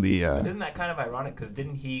during the. Isn't that kind of ironic? Because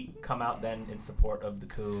didn't he come out then in support of the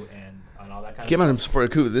coup and all that kind of stuff? He came out in support of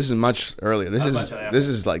the coup. This is much earlier. This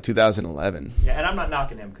is like 2011. Yeah, and I'm not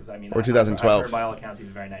knocking him because or 2012. I've heard by all accounts he's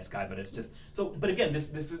a very nice guy, but it's just so. But again,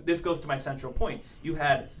 this goes to my central point. You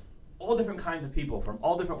had all different kinds of people from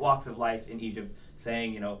all different walks of life in Egypt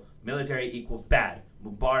saying, military equals bad,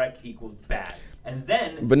 Mubarak equals bad, and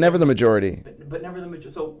then but never the majority. But never the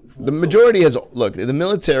majority. So the majority the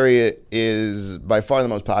military is by far the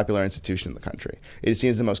most popular institution in the country. It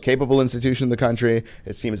seems the most capable institution in the country.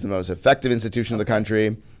 It seems the most effective institution in the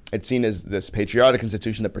country. It's seen as this patriotic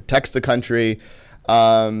institution that protects the country.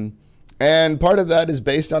 And part of that is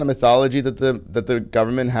based on a mythology that the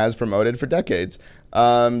government has promoted for decades.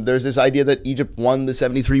 There's this idea that Egypt won the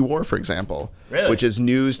 73 war, for example, really? Which is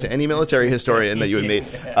news to any military historian that you would meet.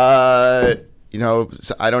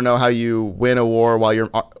 So I don't know how you win a war while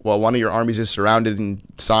one of your armies is surrounded in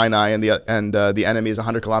Sinai and the enemy is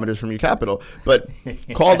 100 kilometers from your capital, but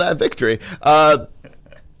call that victory.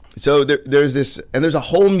 So there's this, and there's a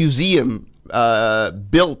whole museum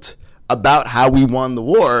built about how we won the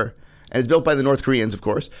war. And it's built by the North Koreans, of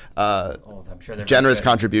course. I'm sure they're generous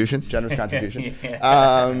contribution.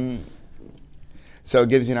 Yeah. So it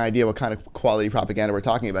gives you an idea what kind of quality propaganda we're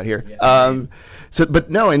talking about here. Yeah. But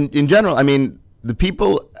no, in general, I mean, the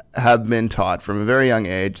people have been taught from a very young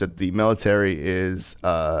age that the military is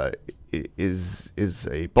a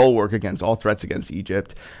bulwark against all threats against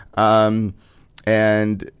Egypt, and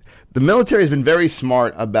the military has been very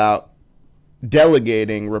smart about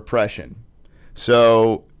delegating repression.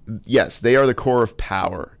 So yes, they are the core of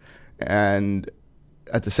power. And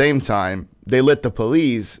at the same time, they let the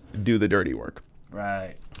police do the dirty work.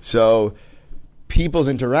 Right. So people's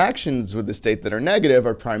interactions with the state that are negative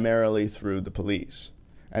are primarily through the police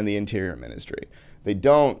and the Interior Ministry. They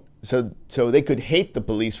don't. So they could hate the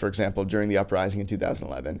police, for example, during the uprising in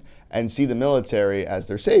 2011 and see the military as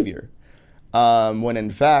their savior. When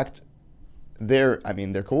in fact, they're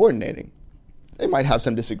coordinating. They might have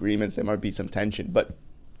some disagreements. There might be some tension, but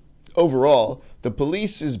overall, the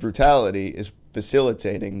police's brutality is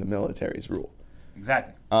facilitating the military's rule.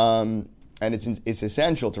 Exactly. And it's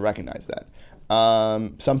essential to recognize that.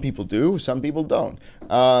 Some people do, some people don't.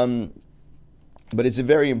 But it's a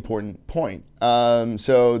very important point.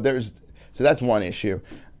 So that's one issue.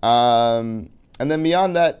 And then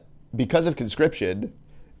beyond that, because of conscription,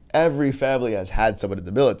 every family has had someone in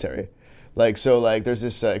the military. There's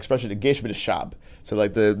this expression, "Gesh b'shab." So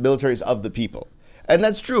the military is of the people. And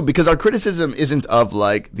that's true, because our criticism isn't of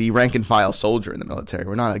the rank and file soldier in the military.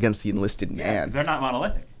 We're not against the enlisted man. They're not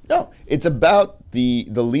monolithic. No, it's about the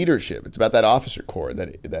leadership. It's about that officer corps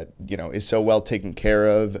that is so well taken care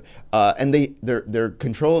of, and their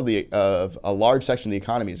control of a large section of the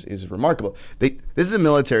economy is remarkable. This is a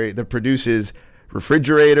military that produces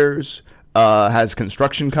refrigerators, has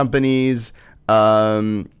construction companies.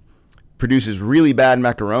 Produces really bad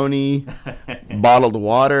macaroni, bottled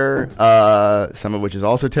water, some of which is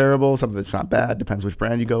also terrible. Some of it's not bad. Depends which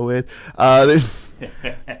brand you go with.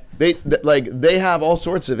 They have all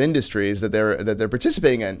sorts of industries that they're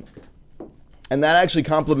participating in, and that actually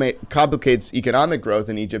complicates economic growth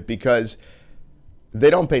in Egypt because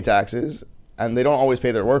they don't pay taxes and they don't always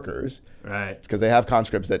pay their workers. Right. It's because they have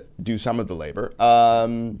conscripts that do some of the labor.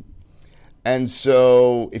 And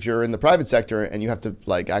so if you're in the private sector and you have to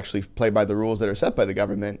like actually play by the rules that are set by the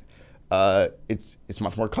government, it's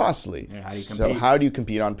much more costly. Yeah, how do you compete? So how do you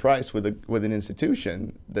compete on price with an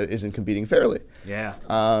institution that isn't competing fairly? Yeah.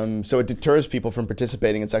 So it deters people from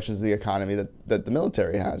participating in sections of the economy that the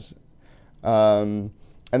military has. And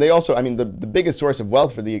they also, I mean, the biggest source of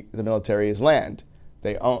wealth for the military is land.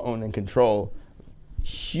 They own and control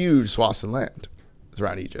huge swaths of land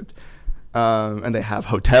throughout Egypt. And they have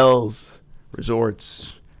hotels,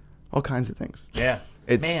 resorts, all kinds of things. Yeah.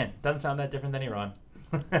 Man, doesn't sound that different than Iran.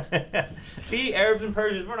 The Arabs and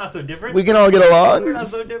Persians, we're not so different. We can all get along. We're not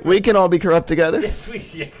so different. We can all be corrupt together. Yes, we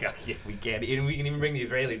can. And we can even bring the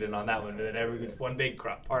Israelis in on that one. And it's one big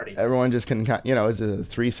party. Everyone just can, it's a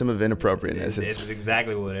threesome of inappropriateness. It's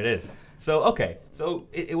exactly what it is. So, okay. So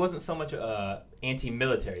it wasn't so much an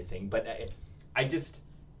anti-military thing, but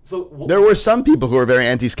there were some people who were very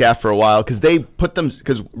anti-SCAF for a while because they put them,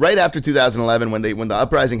 because right after 2011 when the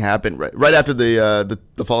uprising happened, right after the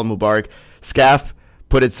fall of Mubarak, SCAF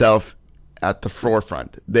put itself at the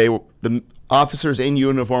forefront. The officers in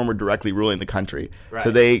uniform were directly ruling the country. Right.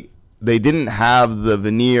 So they didn't have the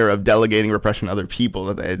veneer of delegating repression to other people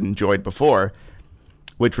that they had enjoyed before,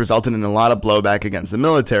 which resulted in a lot of blowback against the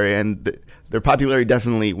military, and their popularity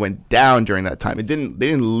definitely went down during that time. They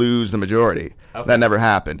didn't lose the majority. Okay. That never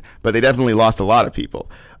happened. But they definitely lost a lot of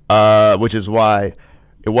people, which is why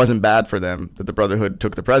it wasn't bad for them that the Brotherhood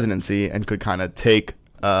took the presidency and could kind of take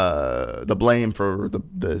the blame for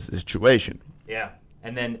the situation. Yeah,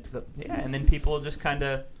 and then people just kind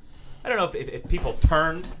of, I don't know if people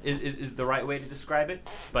turned is the right way to describe it,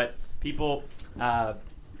 but people,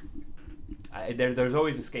 there's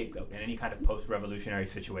always a scapegoat in any kind of post-revolutionary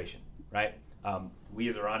situation, right? We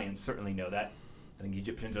as Iranians certainly know that. I think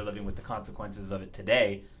Egyptians are living with the consequences of it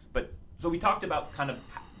today. But so we talked about kind of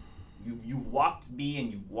you've walked me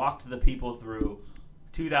and you've walked the people through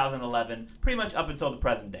 2011, pretty much up until the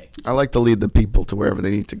present day. I like to lead the people to wherever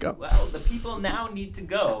they need to go. Well, the people now need to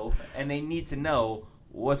go, and they need to know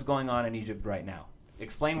what's going on in Egypt right now.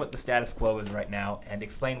 Explain what the status quo is right now, and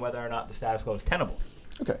explain whether or not the status quo is tenable.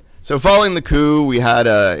 Okay. So following the coup, we had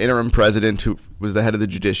an interim president who was the head of the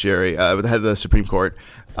judiciary, the head of the Supreme Court.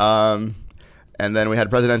 And then we had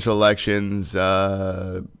presidential elections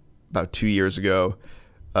about 2 years ago.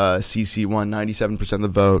 Sisi won 97% of the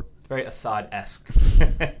vote. Very Assad-esque.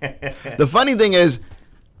 The funny thing is,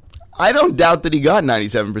 I don't doubt that he got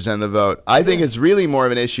 97% of the vote. I think it's really more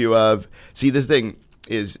of an issue of, this thing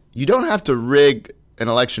is, you don't have to rig an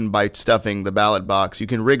election by stuffing the ballot box. You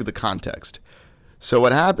can rig the context. So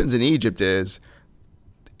what happens in Egypt is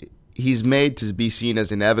he's made to be seen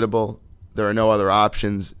as inevitable. There are no other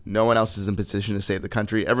options. No one else is in position to save the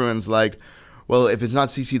country. Everyone's like, well, if it's not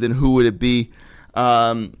Sisi, then who would it be?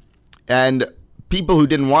 And people who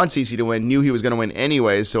didn't want Sisi to win knew he was going to win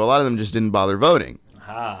anyways, so a lot of them just didn't bother voting.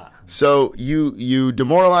 Aha. So you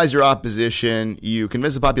demoralize your opposition, you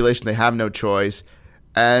convince the population they have no choice,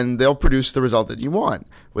 and they'll produce the result that you want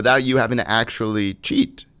without you having to actually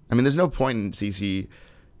cheat. I mean, there's no point in Sisi.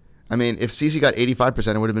 I mean, if Sisi got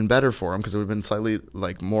 85%, it would have been better for him because it would have been slightly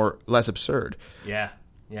less absurd. Yeah.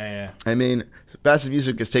 I mean, Bassem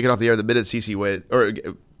Youssef gets taken off the air the minute Sisi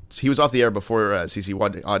he was off the air before Sisi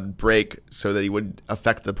would break so that he would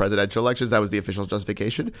affect the presidential elections. That was the official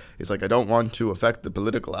justification. He's like, I don't want to affect the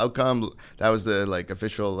political outcome. That was the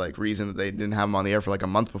official reason that they didn't have him on the air for a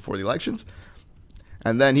month before the elections.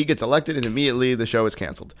 And then he gets elected, and immediately the show is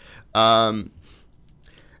canceled. And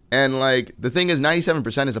the thing is,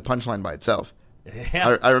 97% is a punchline by itself.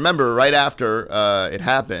 Yeah. I remember right after it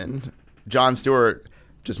happened, Jon Stewart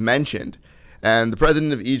just mentioned, and the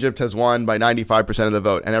president of Egypt has won by 95% of the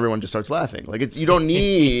vote, and everyone just starts laughing. You don't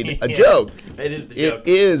need a joke. It is the joke.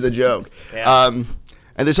 It is a joke. Yeah. And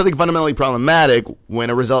there's something fundamentally problematic when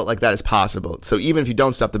a result like that is possible. So even if you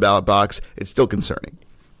don't stuff the ballot box, it's still concerning.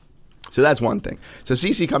 So that's one thing. So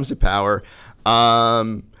Sisi comes to power,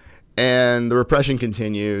 and the repression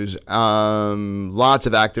continues. Lots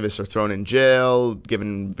of activists are thrown in jail,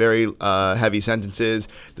 given very heavy sentences.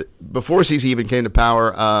 Before Sisi even came to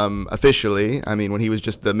power officially, when he was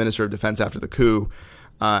just the Minister of Defense after the coup,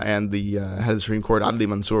 and the head of the Supreme Court, Adli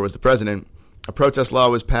Mansour, was the president, a protest law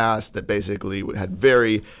was passed that basically had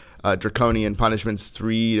very draconian punishments,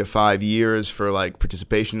 3 to 5 years for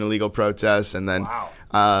participation in illegal protests, and then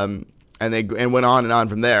and went on and on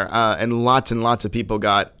from there. And lots of people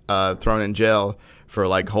got thrown in jail for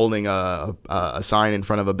holding a sign in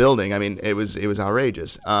front of a building. It was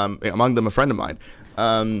outrageous. Among them, a friend of mine.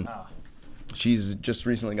 She's just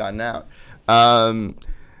recently gotten out.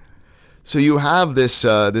 So you have this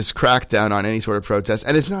this crackdown on any sort of protest,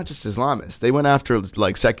 and it's not just Islamists. They went after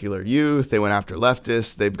like secular youth. They went after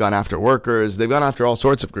leftists. They've gone after workers. They've gone after all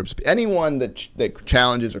sorts of groups. Anyone that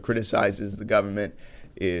challenges or criticizes the government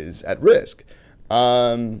is at risk.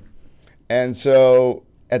 And so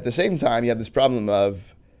at the same time, you have this problem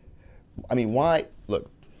of, I mean, why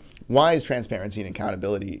is transparency and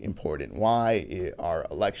accountability important? Why are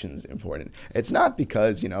elections important? It's not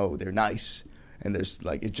because, they're nice and there's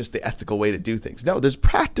like, it's just the ethical way to do things. No, there's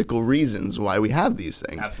practical reasons why we have these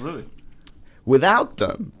things. Absolutely. Without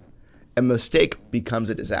them, a mistake becomes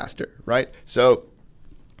a disaster, right? So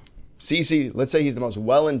Sisi, let's say he's the most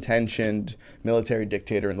well-intentioned military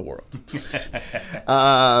dictator in the world.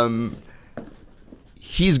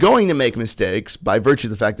 He's going to make mistakes by virtue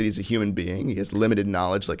of the fact that he's a human being. He has limited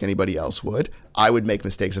knowledge like anybody else would. I would make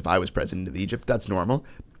mistakes if I was president of Egypt. That's normal.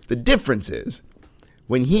 The difference is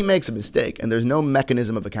when he makes a mistake and there's no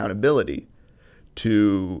mechanism of accountability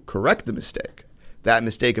to correct the mistake, that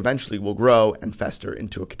mistake eventually will grow and fester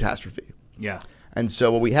into a catastrophe. Yeah. And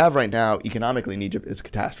so what we have right now economically in Egypt is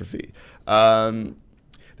catastrophe.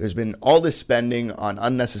 There's been all this spending on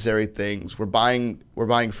unnecessary things. We're buying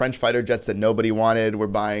French fighter jets that nobody wanted. We're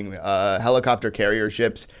buying helicopter carrier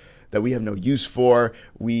ships that we have no use for.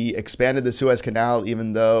 We expanded the Suez Canal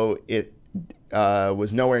even though it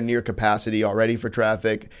was nowhere near capacity already for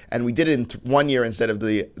traffic, and we did it in 1 year instead of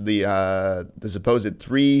the supposed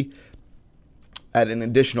 3 at an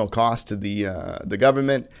additional cost to the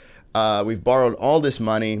government. We've borrowed all this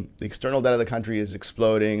money. The external debt of the country is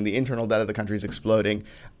exploding. The internal debt of the country is exploding.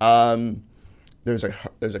 There's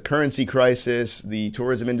a currency crisis. The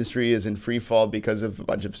tourism industry is in free fall because of a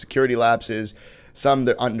bunch of security lapses. Some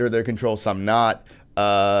under their control, some not.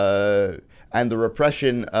 And the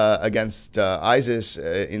repression against ISIS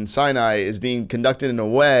in Sinai is being conducted in a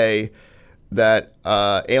way that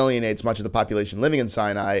alienates much of the population living in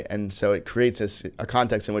Sinai, and so it creates a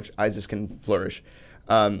context in which ISIS can flourish.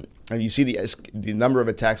 And you see the number of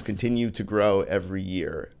attacks continue to grow every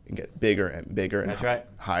year and get bigger and bigger and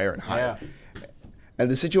higher and higher. Yeah. And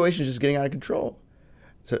the situation is just getting out of control.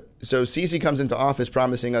 So Sisi comes into office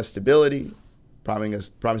promising us stability,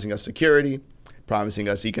 promising us security, promising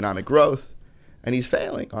us economic growth, and he's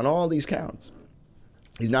failing on all these counts.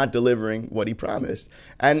 He's not delivering what he promised.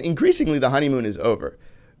 And increasingly, the honeymoon is over.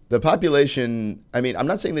 The population, I mean, I'm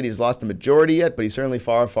not saying that he's lost the majority yet, but he's certainly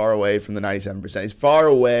far, far away from the 97%. He's far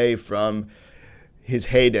away from his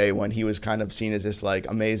heyday when he was kind of seen as this like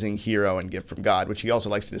amazing hero and gift from God, which he also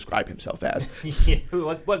likes to describe himself as.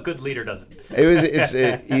 What good leader doesn't?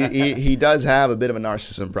 He does have a bit of a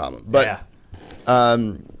narcissism problem. But, yeah.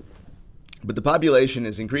 But the population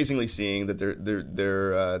is increasingly seeing that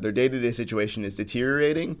their day-to-day situation is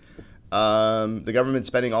deteriorating. The government's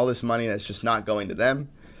spending all this money that's just not going to them,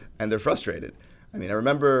 and they're frustrated. I mean, I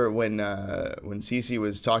remember when Sisi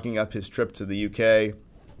was talking up his trip to the UK,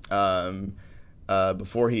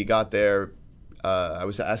 before he got there, I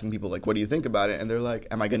was asking people, like, what do you think about it? And they're like,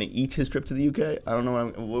 am I going to eat his trip to the UK? I don't know.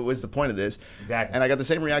 What was the point of this? Exactly. And I got the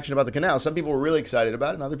same reaction about the canal. Some people were really excited about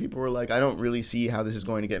it, and other people were like, I don't really see how this is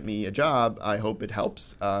going to get me a job. I hope it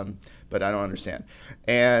helps, but I don't understand.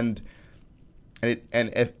 And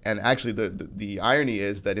actually, the irony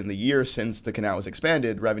is that in the year since the canal was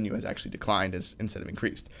expanded, revenue has actually declined instead of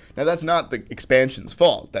increased. Now, that's not the expansion's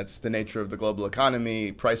fault. That's the nature of the global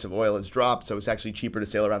economy. Price of oil has dropped, so it's actually cheaper to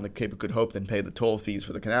sail around the Cape of Good Hope than pay the toll fees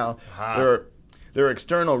for the canal. There are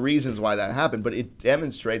external reasons why that happened, but it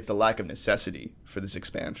demonstrates the lack of necessity for this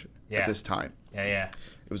expansion at this time. Yeah.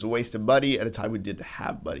 It was a waste of money at a time we didn't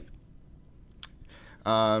have money.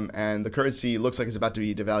 And the currency looks like it's about to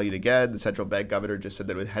be devalued again. The central bank governor just said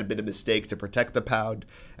that it had been a mistake to protect the pound,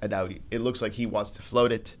 and now it looks like he wants to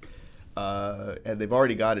float it. And they've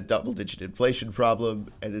already got a double-digit inflation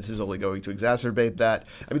problem, and this is only going to exacerbate that.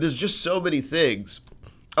 I mean, there's just so many things.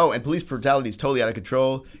 Oh, and police brutality is totally out of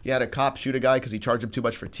control. You had a cop shoot a guy because he charged him too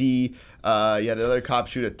much for tea. You had another cop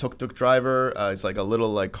shoot a tuk-tuk driver. It's like a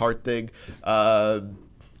little cart thing.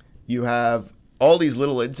 You have all these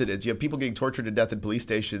little incidents. You have people getting tortured to death in police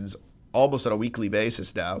stations almost on a weekly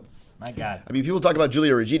basis now. My God. I mean, people talk about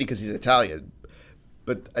Giulio Regini because he's Italian.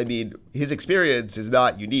 But, I mean, his experience is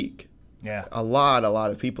not unique. Yeah. A lot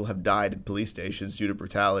of people have died in police stations due to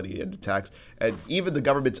brutality and attacks. And even the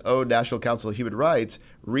government's own National Council of Human Rights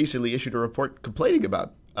recently issued a report complaining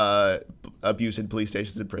about abuse in police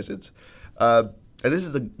stations and prisons. And this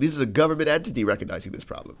is a government entity recognizing this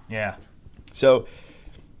problem. Yeah. So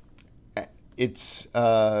it's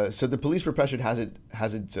so the police repression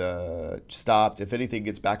hasn't stopped. If anything,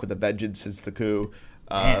 it's back with a vengeance since the coup.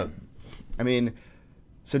 I mean,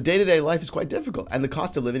 So day-to-day life is quite difficult, and the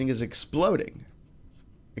cost of living is exploding,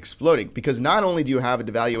 because not only do you have a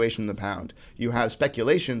devaluation in the pound, you have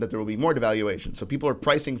speculation that there will be more devaluation. So people are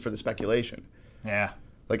pricing for the speculation. Yeah.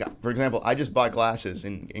 Like, for example, I just bought glasses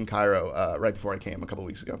in Cairo right before I came a couple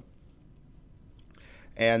weeks ago.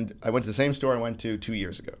 And I went to the same store I went to 2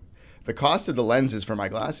 years ago. The cost of the lenses for my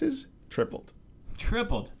glasses tripled.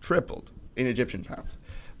 Tripled in Egyptian pounds,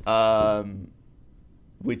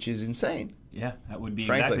 which is insane. Yeah, that would be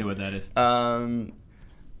frankly. Exactly what that is. And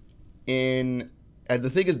the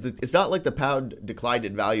thing is, it's not like the pound declined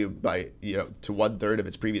in value by to 1/3 of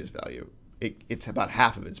its previous value. It's about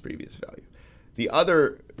half of its previous value.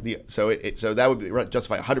 So that would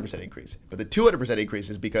justify a 100% increase. But the 200% increase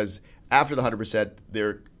is because after the 100%,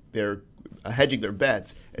 they're hedging their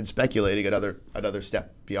bets and speculating another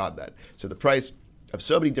step beyond that. So the price of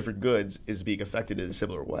so many different goods is being affected in a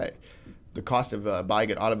similar way. The cost of buying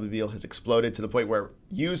an automobile has exploded to the point where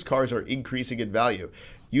used cars are increasing in value.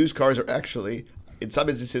 Used cars are actually, in some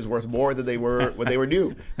instances, worth more than they were when they were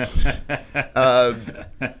new.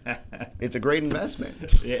 It's a great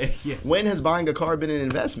investment. Yeah. When has buying a car been an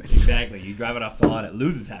investment? Exactly. You drive it off the lot, it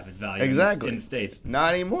loses half its value. Exactly. In the States.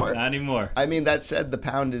 Not anymore. I mean, that said, the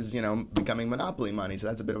pound is becoming monopoly money, so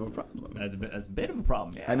that's a bit of a problem. That's a bit of a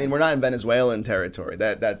problem. Yeah. I mean, we're not in Venezuelan territory.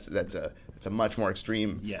 That's a much more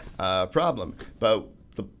extreme problem. But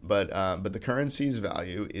the currency's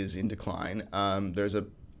value is in decline.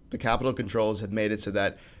 The capital controls have made it so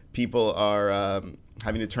that people are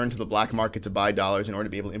having to turn to the black market to buy dollars in order to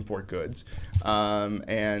be able to import goods.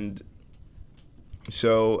 And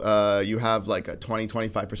so you have like a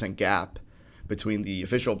 20-25% gap between the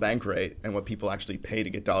official bank rate and what people actually pay to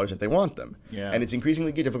get dollars if they want them. Yeah. And it's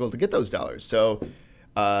increasingly difficult to get those dollars. So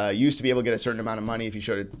you used to be able to get a certain amount of money if you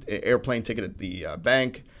showed an airplane ticket at the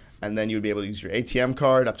bank, and then you'd be able to use your ATM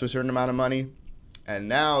card up to a certain amount of money. And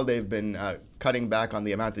now they've been cutting back on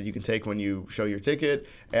the amount that you can take when you show your ticket.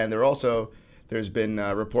 And there's been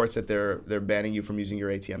reports that they're banning you from using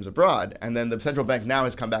your ATMs abroad. And then the central bank now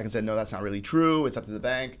has come back and said, no, that's not really true. It's up to the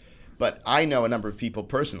bank. But I know a number of people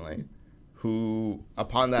personally who,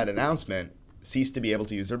 upon that announcement, ceased to be able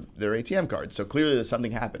to use their ATM cards. So clearly there's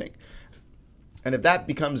something happening. And if that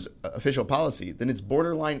becomes official policy, then it's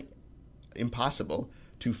borderline impossible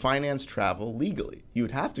to finance travel legally. You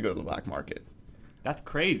would have to go to the black market. That's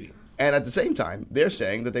crazy. And at the same time, they're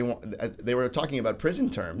saying that they were talking about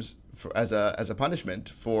prison terms as a punishment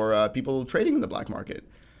for people trading in the black market.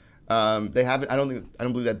 They haven't. I don't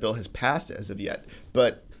believe that bill has passed as of yet,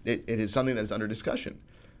 but it is something that is under discussion.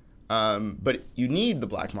 But you need the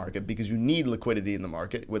black market because you need liquidity in the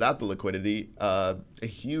market. Without the liquidity, a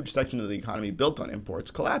huge section of the economy built on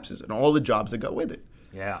imports collapses, and all the jobs that go with it.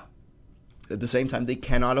 Yeah. At the same time, they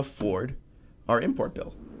cannot afford our import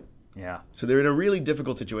bill. Yeah. So they're in a really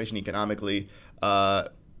difficult situation economically,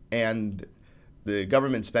 and the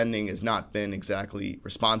government spending has not been exactly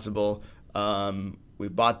responsible.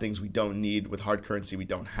 We've bought things we don't need with hard currency we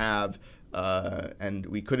don't have, and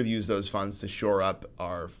we could have used those funds to shore up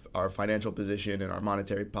our financial position and our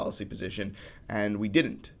monetary policy position, and we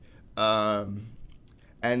didn't.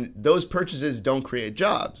 And those purchases don't create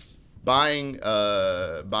jobs. Buying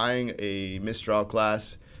a Mistral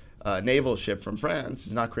class naval ship from France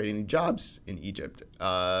is not creating any jobs in Egypt.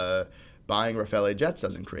 Buying Rafale jets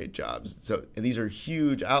doesn't create jobs. So these are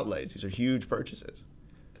huge outlays. These are huge purchases.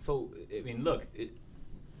 So, I mean, look,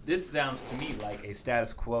 this sounds to me like a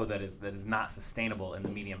status quo that is not sustainable in the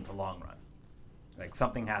medium to long run. Like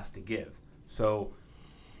something has to give. So,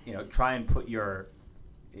 try and put your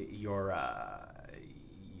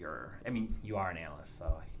I mean, you are an analyst, so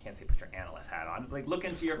you can't say put your analyst hat on. Like, look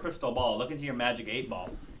into your crystal ball, look into your magic 8 ball,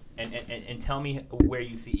 and tell me where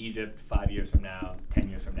you see Egypt 5 years from now, 10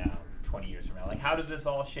 years from now, 20 years from now. Like, how does this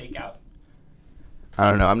all shake out? I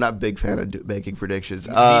don't know. I'm not a big fan of making predictions.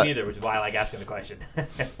 Me neither, which is why I like asking the question.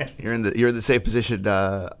 You're in the safe position.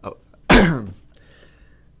 I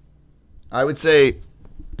would say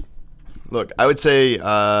that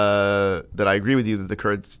I agree with you that the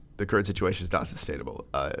current situation is not sustainable,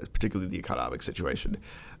 particularly the economic situation.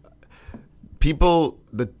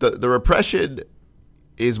 The repression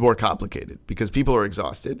is more complicated because people are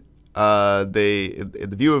exhausted. In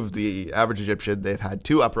the view of the average Egyptian, they've had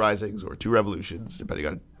 2 uprisings or 2 revolutions, depending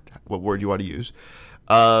on what word you want to use.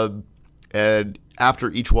 And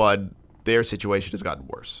after each one, their situation has gotten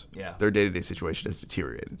worse. Yeah. Their day-to-day situation has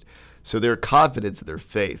deteriorated. So their confidence and their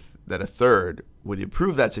faith that a third would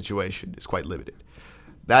improve that situation is quite limited.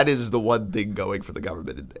 That is the one thing going for the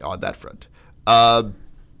government on that front. That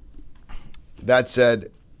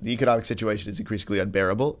said, the economic situation is increasingly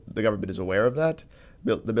unbearable. The government is aware of that.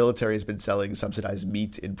 the military has been selling subsidized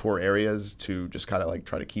meat in poor areas to just kind of like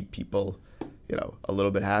try to keep people, a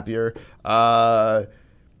little bit happier.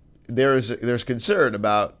 There's concern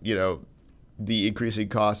about, the increasing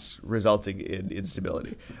costs resulting in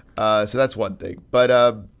instability. So that's one thing. But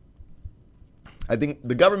I think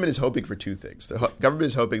the government is hoping for two things. The government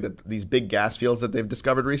is hoping that these big gas fields that they've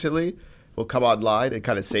discovered recently will come online and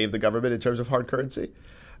kind of save the government in terms of hard currency.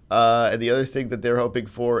 And the other thing that they're hoping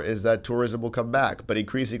for is that tourism will come back. But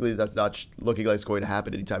increasingly, that's not looking like it's going to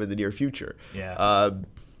happen anytime in the near future. Yeah.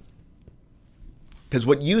 Because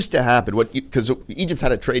what used to happen, because Egypt's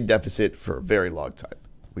had a trade deficit for a very long time.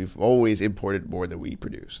 We've always imported more than we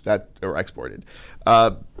produce, or exported.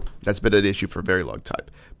 That's been an issue for a very long time.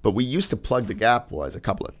 But we used to plug the gap was a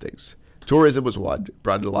couple of things. Tourism was one,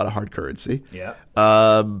 brought in a lot of hard currency. Yeah.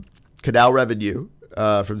 Canal revenue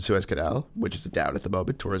from the Suez Canal, which is down at the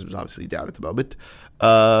moment. Tourism is obviously down at the moment.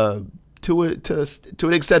 To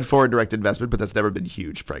an extent, foreign direct investment, but that's never been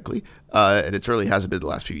huge, frankly. And it certainly hasn't been the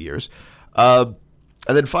last few years. And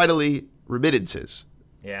then finally, remittances.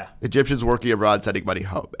 Yeah. Egyptians working abroad sending money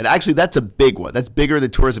home. And actually, that's a big one. That's bigger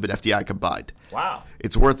than tourism and FDI combined. Wow.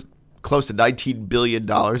 It's worth close to $19 billion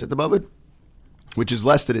at the moment, which is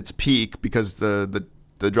less than its peak because the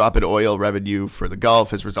drop in oil revenue for the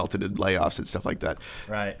Gulf has resulted in layoffs and stuff like that.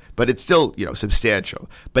 Right. But it's still, substantial.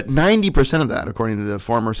 But 90% of that, according to the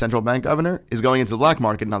former central bank governor, is going into the black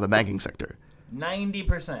market, not the banking sector.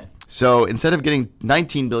 90%. So instead of getting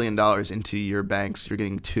 $19 billion into your banks, you're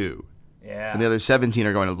getting $2 billion. Yeah. And the other 17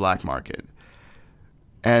 are going to the black market.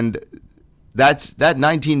 And that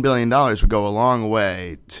 $19 billion would go a long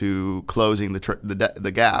way to closing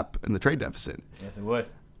the gap in the trade deficit. Yes, it would.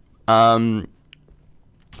 So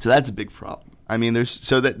that's a big problem. I mean,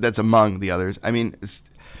 that's among the others. I mean,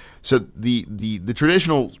 so the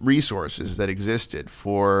traditional resources that existed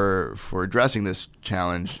for addressing this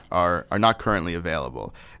challenge are not currently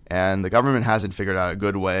available, and the government hasn't figured out a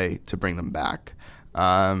good way to bring them back.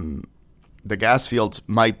 The gas fields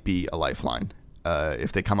might be a lifeline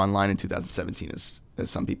if they come online in 2017, as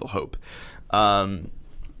some people hope. But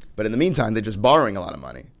in the meantime, they're just borrowing a lot of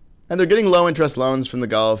money, and they're getting low interest loans from the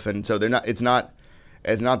Gulf, and so they're not. It's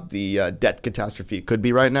not the debt catastrophe it could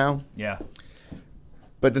be right now. Yeah.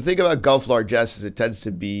 But the thing about Gulf largesse is it tends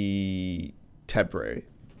to be temporary.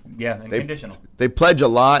 Yeah, and conditional. They pledge a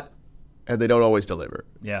lot, and they don't always deliver.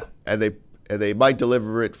 Yeah. And they might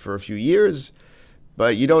deliver it for a few years,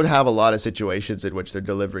 but you don't have a lot of situations in which they're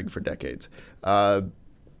delivering for decades. So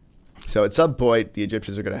at some point, the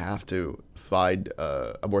Egyptians are going to have to find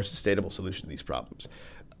a more sustainable solution to these problems.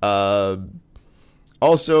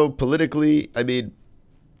 Also, politically, I mean,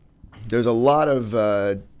 there's a lot of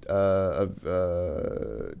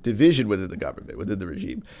division within the government, within the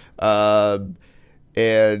regime.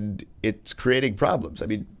 And it's creating problems. I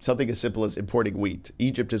mean, something as simple as importing wheat.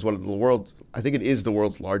 Egypt is I think it is the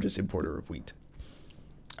world's largest importer of wheat.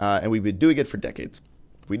 And we've been doing it for decades.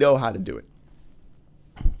 We know how to do it.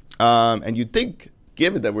 And you'd think,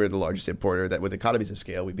 given that we're the largest importer, that with economies of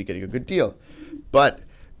scale, we'd be getting a good deal. But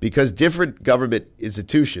because different government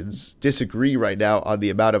institutions disagree right now on the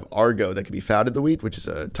amount of argo that can be found in the wheat, which is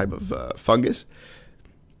a type of fungus,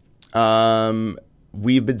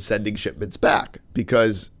 we've been sending shipments back.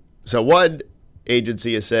 So one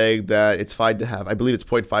agency is saying that it's fine to have, I believe it's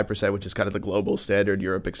 0.5%, which is kind of the global standard.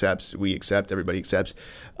 Europe accepts, we accept, everybody accepts.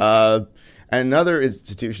 And another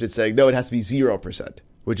institution is saying, no, it has to be 0%,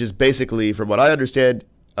 which is basically, from what I understand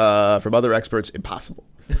from other experts, impossible.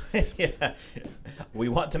 Yeah. We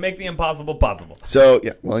want to make the impossible possible. So,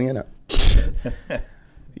 yeah, well, you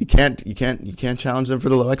can't challenge them for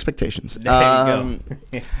the low expectations. There you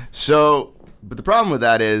go. So, but the problem with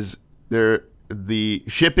that is the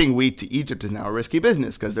shipping wheat to Egypt is now a risky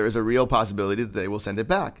business because there is a real possibility that they will send it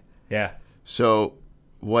back. Yeah. So,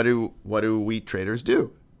 what do wheat traders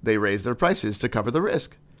do? They raise their prices to cover the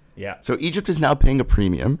risk. Yeah. So Egypt is now paying a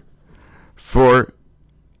premium for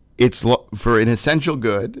an essential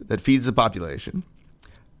good that feeds the population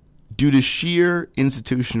due to sheer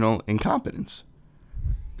institutional incompetence.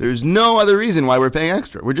 There's no other reason why we're paying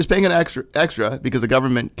extra. We're just paying an extra because the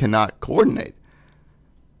government cannot coordinate.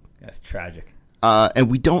 That's tragic. And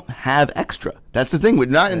we don't have extra. That's the thing. We're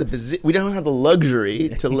not in the position. We don't have the luxury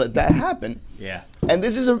to let that happen. Yeah. And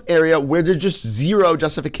this is an area where there's just zero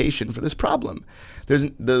justification for this problem.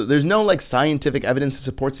 There's no like scientific evidence that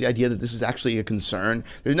supports the idea that this is actually a concern.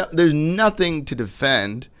 There's nothing to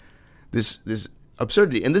defend this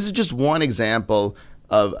absurdity. And this is just one example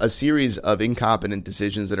of a series of incompetent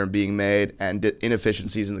decisions that are being made and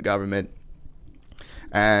inefficiencies in the government.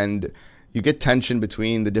 And you get tension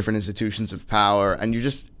between the different institutions of power, and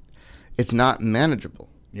it's not manageable.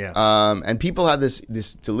 Yeah. And people have this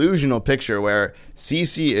delusional picture where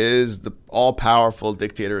Sisi is the all-powerful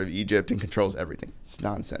dictator of Egypt and controls everything. It's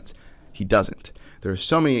nonsense. He doesn't. There are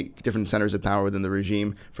so many different centers of power within the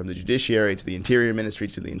regime, from the judiciary to the interior ministry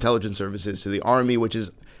to the intelligence services to the army, which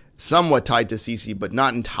is somewhat tied to Sisi but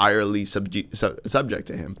not entirely subject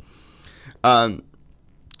to him.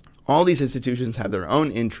 All these institutions have their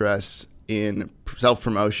own interests in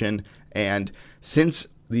self-promotion, and since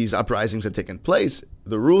these uprisings have taken place,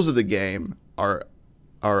 the rules of the game are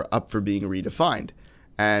up for being redefined,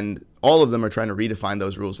 and all of them are trying to redefine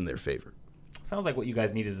those rules in their favor. Sounds like what you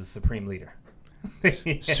guys need is a supreme leader.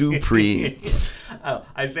 Supreme. Oh,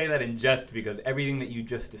 I say that in jest because everything that you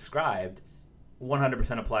just described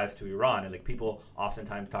 100% applies to Iran, and like people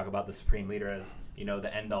oftentimes talk about the supreme leader as, you know,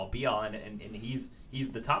 the end all be all, and he's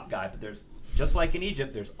the top guy, but there's, just like in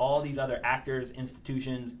Egypt, there's all these other actors,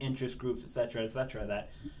 institutions, interest groups, etc., that,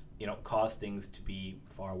 you know, cause things to be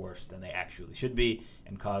far worse than they actually should be,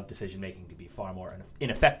 and cause decision making to be far more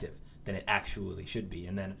ineffective than it actually should be.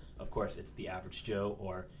 And then, of course, it's the average Joe,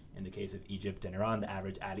 or in the case of Egypt and Iran, the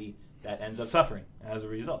average Adi, that ends up suffering as a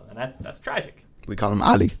result, and that's tragic. We call him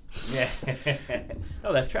Ali. Yeah.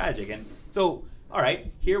 No, that's tragic. And so, all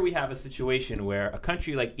right, here we have a situation where a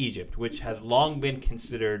country like Egypt, which has long been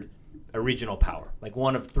considered a regional power, like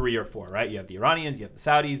one of 3 or 4, right? You have the Iranians, you have the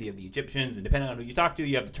Saudis, you have the Egyptians, and depending on who you talk to,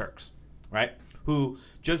 you have the Turks, right? Who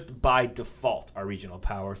just by default are regional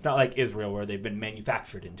power. It's not like Israel where they've been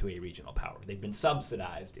manufactured into a regional power. They've been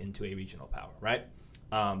subsidized into a regional power, right?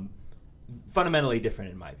 Fundamentally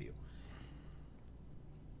different in my view.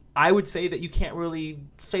 I would say that you can't really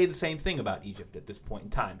say the same thing about Egypt at this point in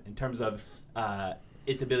time in terms of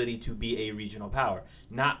its ability to be a regional power.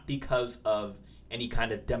 Not because of any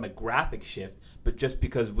kind of demographic shift, but just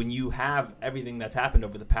because when you have everything that's happened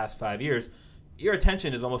over the past 5 years, your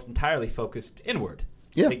attention is almost entirely focused inward.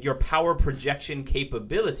 Yeah. Like your power projection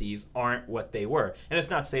capabilities aren't what they were. And it's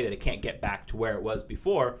not to say that it can't get back to where it was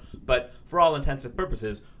before, but for all intents and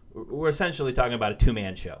purposes, we're essentially talking about a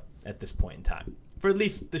two-man show at this point in time, for at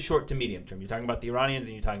least the short to medium term. You're talking about the Iranians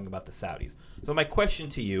and you're talking about the Saudis. So my question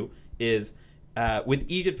to you is, with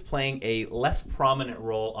Egypt playing a less prominent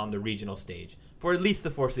role on the regional stage for at least the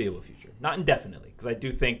foreseeable future, not indefinitely, because I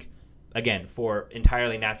do think, again, for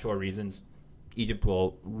entirely natural reasons, Egypt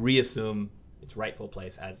will reassume its rightful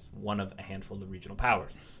place as one of a handful of regional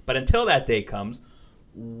powers. But until that day comes,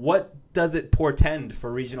 what does it portend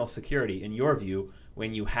for regional security, in your view,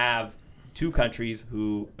 when you have two countries,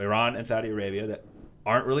 Iran and Saudi Arabia, that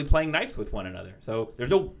aren't really playing nice with one another? So there's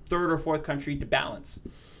no third or fourth country to balance.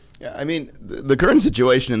 Yeah, I mean, the current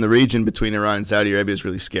situation in the region between Iran and Saudi Arabia is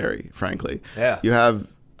really scary, frankly. Yeah. You have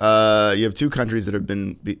two countries that have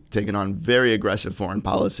been taking on very aggressive foreign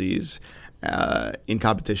policies in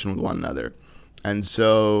competition with one another. And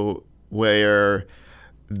so where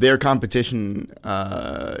their competition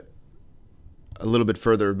a little bit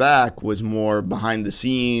further back was more behind the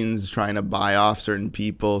scenes, trying to buy off certain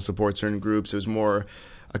people, support certain groups. It was more,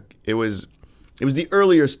 it was the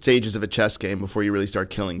earlier stages of a chess game before you really start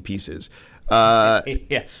killing pieces. Yeah,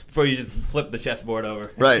 before you just flip the chessboard over.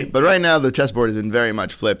 Right, but right now the chessboard has been very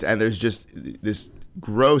much flipped, and there's just this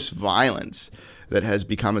gross violence that has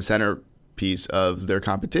become a centerpiece of their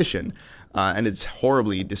competition. And it's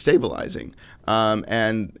horribly destabilizing.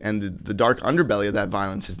 And the dark underbelly of that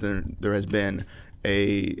violence is there has been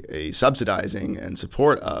a subsidizing and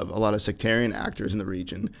support of a lot of sectarian actors in the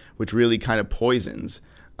region, which really kind of poisons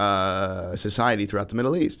society throughout the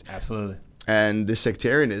Middle East. Absolutely. And this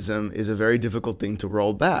sectarianism is a very difficult thing to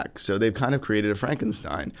roll back. So they've kind of created a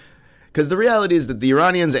Frankenstein. Because the reality is that the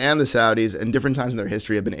Iranians and the Saudis, in different times in their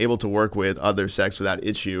history, have been able to work with other sects without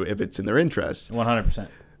issue if it's in their interest. 100%.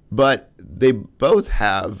 But they both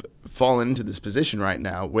have fallen into this position right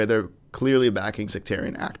now where they're clearly backing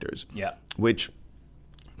sectarian actors, which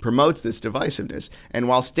promotes this divisiveness. And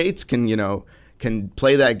while states can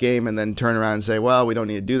play that game and then turn around and say, well, we don't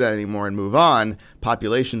need to do that anymore and move on,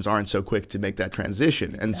 populations aren't so quick to make that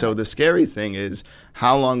transition. And so the scary thing is,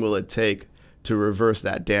 how long will it take to reverse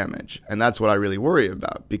that damage? And that's what I really worry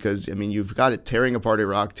about, because, I mean, you've got it tearing apart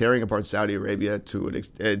Iraq, tearing apart Saudi Arabia,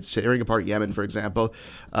 tearing apart Yemen, for example,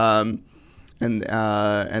 and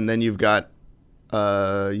then you've got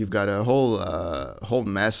a whole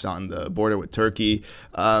mess on the border with Turkey,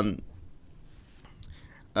 and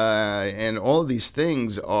all of these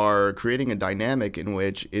things are creating a dynamic in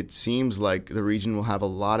which it seems like the region will have a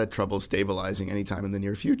lot of trouble stabilizing anytime in the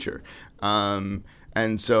near future.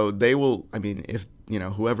 And so they will, I mean, if,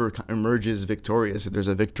 whoever emerges victorious, if there's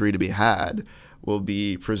a victory to be had, will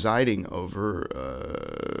be presiding over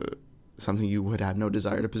something you would have no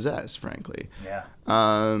desire to possess, frankly. Yeah.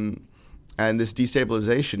 And this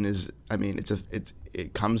destabilization is, I mean,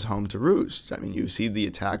 it comes home to roost. I mean, you see the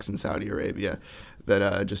attacks in Saudi Arabia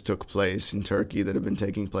that just took place, in Turkey that have been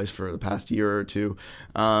taking place for the past year or two.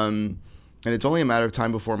 And it's only a matter of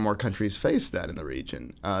time before more countries face that in the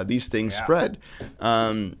region. These things spread.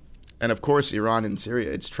 And of course, Iran and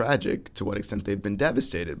Syria, it's tragic to what extent they've been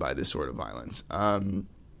devastated by this sort of violence. And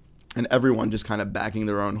everyone just kind of backing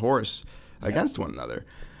their own horse against one another.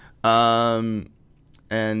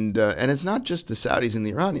 And it's not just the Saudis and the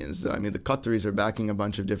Iranians. I mean, the Qataris are backing a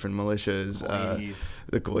bunch of different militias.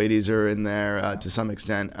 The Kuwaitis are in there to some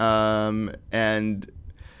extent.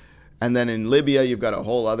 And then in Libya, you've got a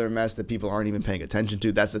whole other mess that people aren't even paying attention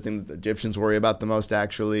to. That's the thing that the Egyptians worry about the most,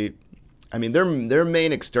 actually. I mean, their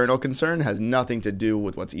main external concern has nothing to do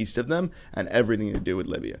with what's east of them and everything to do with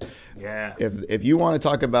Libya. Yeah. If you want to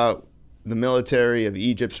talk about the military of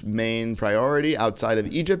Egypt's main priority outside of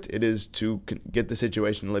Egypt, it is to get the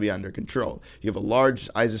situation in Libya under control. You have a large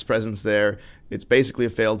ISIS presence there. It's basically a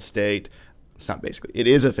failed state. It's not basically. It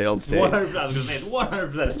is a failed state. 100%, I was going to say it's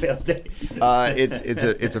 100% a failed state.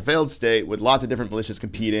 It's a failed state with lots of different militias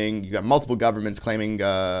competing. You got multiple governments claiming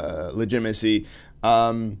legitimacy,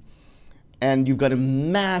 and you've got a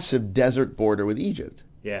massive desert border with Egypt.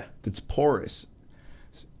 Yeah, that's porous.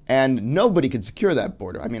 And nobody could secure that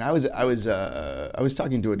border. I mean, I was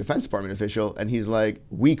talking to a Defense Department official, and he's like,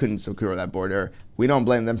 "We couldn't secure that border. We don't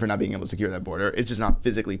blame them for not being able to secure that border. It's just not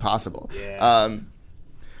physically possible." Yeah.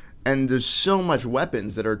 And there's so much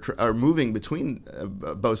weapons that are moving between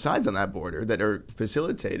both sides on that border that are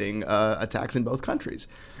facilitating attacks in both countries.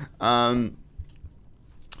 So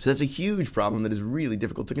that's a huge problem that is really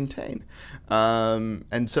difficult to contain. And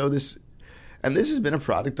this has been a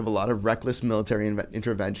product of a lot of reckless military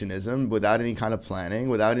interventionism without any kind of planning,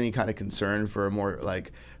 without any kind of concern for a more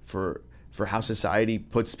for how society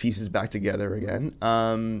puts pieces back together again.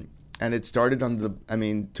 And it started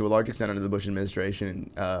to a large extent under the Bush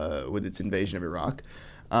administration with its invasion of Iraq.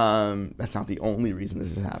 That's not the only reason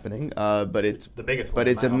this is happening, but it's the biggest one. But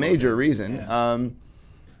it's a major reason. Yeah.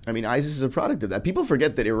 I mean, ISIS is a product of that. People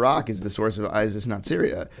forget that Iraq is the source of ISIS, not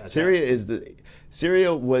Syria. That's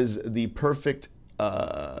Syria was the perfect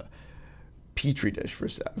petri dish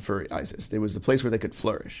for ISIS. It was the place where they could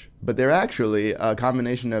flourish. But they're actually a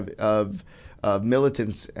combination of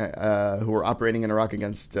militants who were operating in Iraq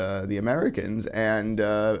against the Americans and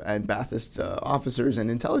Ba'athist officers and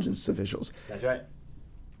intelligence officials. That's right.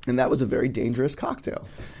 And that was a very dangerous cocktail.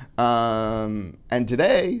 And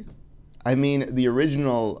today, I mean, the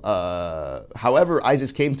original, however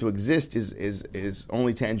ISIS came to exist is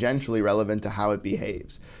only tangentially relevant to how it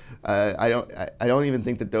behaves. I don't even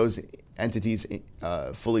think that those entities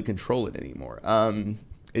fully control it anymore.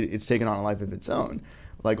 It's taken on a life of its own,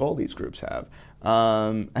 like all these groups have.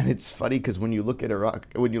 And it's funny because when you look at Iraq,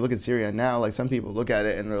 when you look at Syria now, like some people look at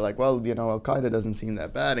it and they're like, well, Al-Qaeda doesn't seem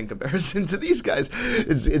that bad in comparison to these guys.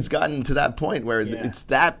 It's gotten to that point where it's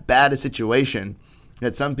that bad a situation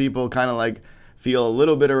that some people kind of like feel a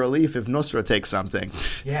little bit of relief if Nusra takes something.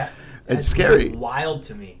 Yeah. It's scary. Wild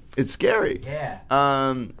to me. It's scary. Yeah.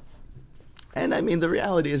 And I mean, the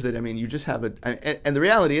reality is that, you just have and the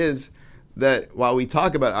reality is that while we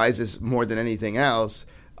talk about ISIS more than anything else,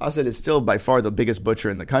 Assad is still by far the biggest butcher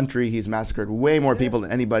in the country. He's massacred way more people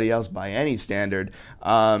than anybody else by any standard.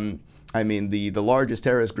 The largest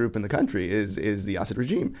terrorist group in the country is the Assad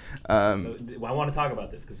regime. So I want to talk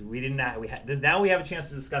about this because now we have a chance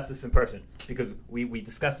to discuss this in person because we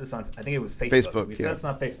discussed this on, I think it was Facebook. We discussed this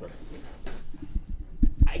on Facebook.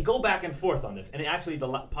 I go back and forth on this, and actually the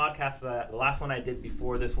podcast, the last one I did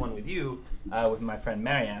before this one with you, with my friend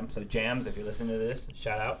Mariam. So Jams, if you're listening to this,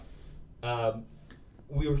 shout out.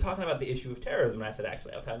 We were talking about the issue of terrorism, and I said,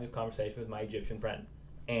 actually, I was having this conversation with my Egyptian friend,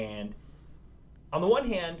 and on the one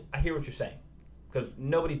hand, I hear what you're saying, because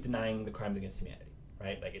nobody's denying the crimes against humanity,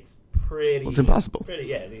 right? Like, it's pretty... Well, it's impossible.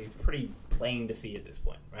 It's pretty plain to see at this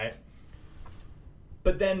point, right?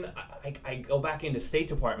 But then I go back into State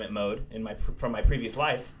Department mode from my previous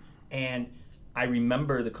life, and I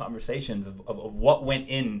remember the conversations of what went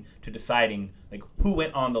into deciding, like, who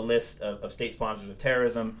went on the list of state sponsors of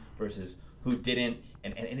terrorism versus who didn't,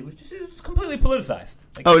 and it was completely politicized.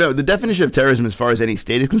 Like, oh, no, the definition of terrorism as far as any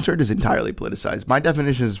state is concerned is entirely politicized. My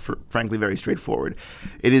definition is, frankly, very straightforward.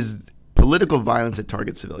 It is political violence that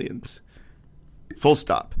targets civilians. Full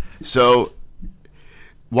stop. So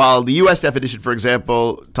while the U.S. definition, for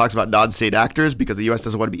example, talks about non-state actors because the U.S.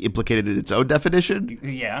 doesn't want to be implicated in its own definition.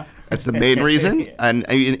 Yeah. That's the main reason. Yeah. And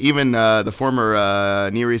even the former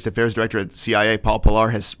Near East Affairs Director at the CIA, Paul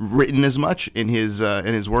Pillar, has written as much in his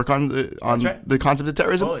work on the concept of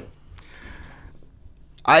terrorism. Totally.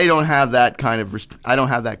 I don't have that kind of I don't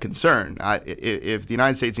have that concern. If the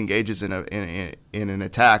United States engages in an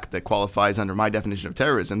attack that qualifies under my definition of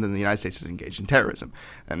terrorism, then the United States is engaged in terrorism,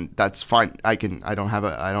 and that's fine. I don't have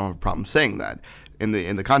a problem saying that. In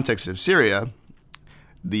the context of Syria,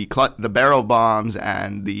 the barrel bombs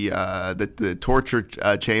and the torture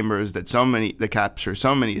chambers that capture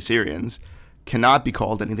so many Syrians cannot be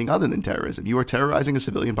called anything other than terrorism. You are terrorizing a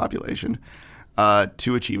civilian population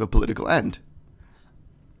to achieve a political end.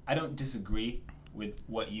 I don't disagree with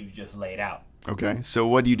what you've just laid out. Okay, so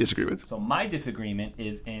what do you disagree with? So my disagreement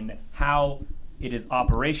is in how it is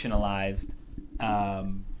operationalized,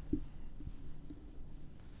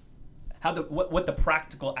 what the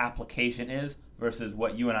practical application is versus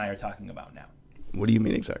what you and I are talking about now. What do you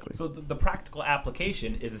mean exactly? So the practical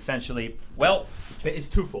application is essentially, it's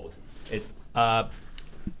twofold. It's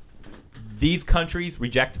these countries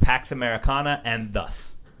reject Pax Americana and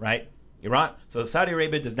thus, right? Iran. So Saudi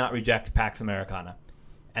Arabia does not reject Pax Americana,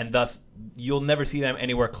 and thus you'll never see them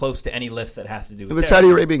anywhere close to any list that has to do with But terrorism. Saudi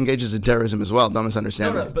Arabia engages in terrorism as well. Don't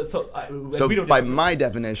misunderstand me. But So we don't by disagree. my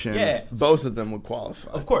definition, both of them would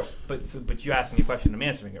qualify. Of course, but you asked me a question, I'm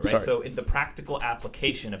answering it, right? Sorry. So in the practical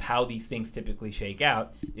application of how these things typically shake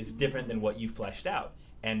out is different than what you fleshed out.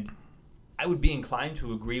 And I would be inclined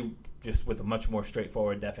to agree just with a much more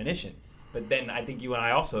straightforward definition. But then I think you and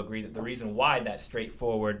I also agree that the reason why that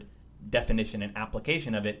straightforward definition and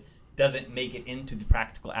application of it doesn't make it into the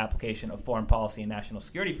practical application of foreign policy and national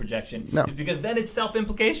security projection is because then it's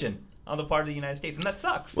self-implication on the part of the United States, and that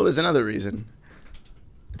sucks. Well, there's another reason.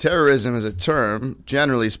 Terrorism as a term,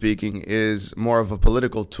 generally speaking, is more of a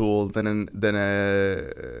political tool than a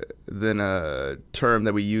term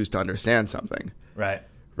that we use to understand something. Right.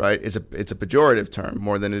 Right? It's a pejorative term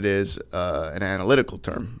more than it is an analytical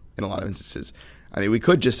term in a lot of instances. I mean, we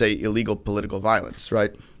could just say illegal political violence,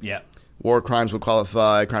 right? Yeah. War crimes would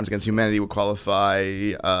qualify, crimes against humanity would qualify,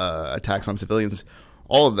 attacks on civilians.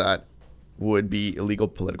 All of that would be illegal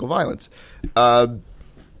political violence. The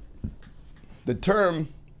term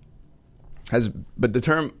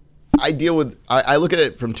I deal with, I look at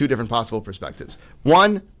it from two different possible perspectives.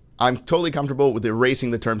 One, I'm totally comfortable with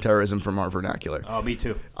erasing the term terrorism from our vernacular. Oh, me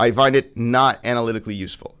too. I find it not analytically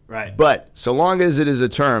useful. Right. But so long as it is a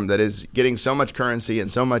term that is getting so much currency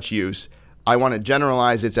and so much use, I want to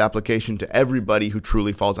generalize its application to everybody who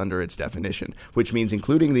truly falls under its definition, which means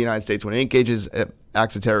including the United States when it engages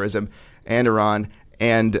acts of terrorism, and Iran,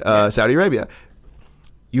 and Saudi Arabia.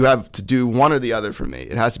 You have to do one or the other for me.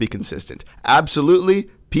 It has to be consistent. Absolutely,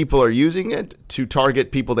 people are using it to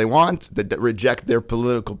target people they want, that reject their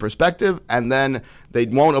political perspective, and then they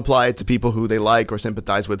won't apply it to people who they like or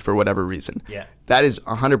sympathize with for whatever reason. Yeah. That is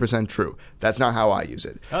 100% true. That's not how I use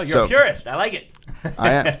it. Oh, you're a purist. I like it.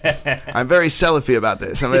 I'm very Salafi about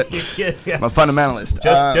this. I'm a fundamentalist.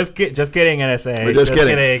 Just kidding, NSA. We're just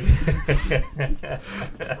kidding.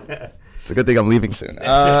 It's a good thing I'm leaving soon.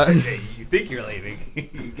 You think you're leaving.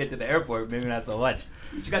 You get to the airport, maybe not so much.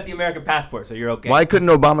 But you got the American passport, so you're okay. Why couldn't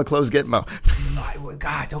Obama close Gitmo?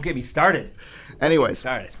 God, don't get me started. Anyways,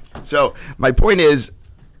 so my point is,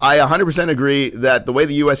 I 100% agree that the way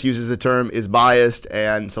the U.S. uses the term is biased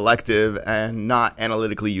and selective and not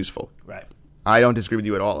analytically useful. Right. I don't disagree with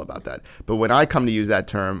you at all about that. But when I come to use that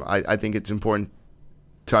term, I think it's important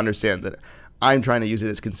to understand that I'm trying to use it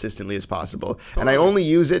as consistently as possible. Totally. And I only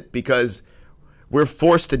use it because we're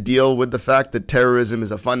forced to deal with the fact that terrorism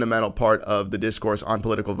is a fundamental part of the discourse on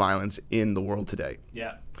political violence in the world today.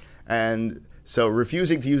 Yeah. And so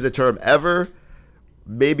refusing to use the term ever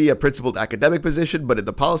may be a principled academic position, but in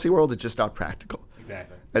the policy world, it's just not practical.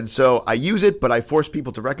 Exactly. And so I use it, but I force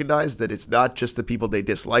people to recognize that it's not just the people they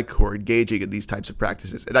dislike who are engaging in these types of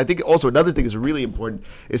practices. And I think also another thing is really important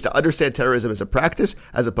is to understand terrorism as a practice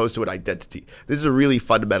as opposed to an identity. This is a really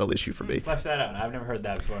fundamental issue for me. Flesh that out. I've never heard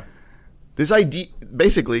that before. This idea,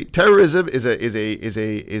 basically, terrorism is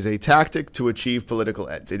a tactic to achieve political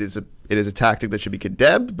ends. It is a tactic that should be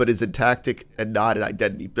condemned, but is a tactic and not an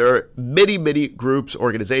identity. There are many groups,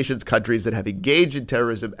 organizations, countries that have engaged in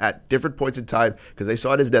terrorism at different points in time because they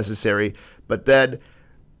saw it as necessary. But then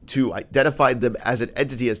to identify them as an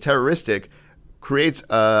entity as terroristic creates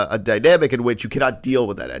a dynamic in which you cannot deal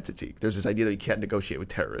with that entity. There's this idea that you can't negotiate with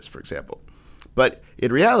terrorists, for example. But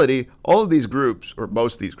in reality, all of these groups, or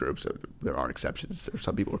most of these groups, there are exceptions,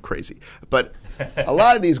 some people are crazy, but a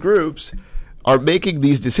lot of these groups are making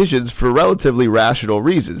these decisions for relatively rational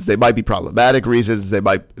reasons. They might be problematic reasons,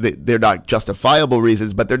 they're not justifiable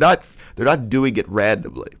reasons, but they're not doing it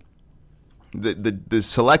randomly. the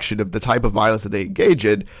selection of the type of violence that they engage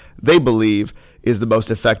in, they believe is the most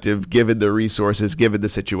effective given the resources, given the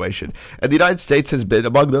situation. And the United States has been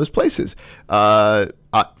among those places.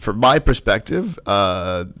 From my perspective,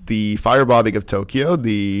 the firebombing of Tokyo,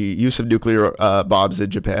 the use of nuclear bombs in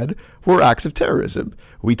Japan were acts of terrorism.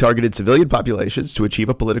 We targeted civilian populations to achieve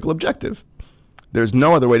a political objective. There's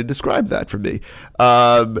no other way to describe that for me.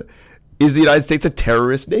 Is the United States a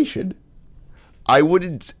terrorist nation? I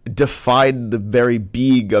wouldn't define the very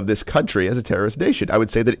being of this country as a terrorist nation. I would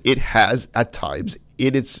say that it has, at times,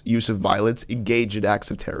 in its use of violence, engaged in acts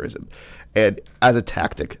of terrorism and as a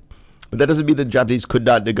tactic. But that doesn't mean the Japanese could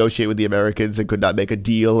not negotiate with the Americans and could not make a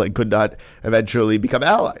deal and could not eventually become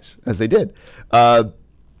allies, as they did.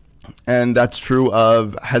 And that's true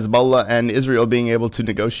of Hezbollah and Israel being able to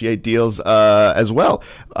negotiate deals as well.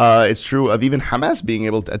 It's true of even Hamas being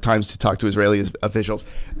able to, at times, to talk to Israeli officials.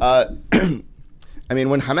 I mean,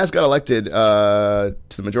 when Hamas got elected to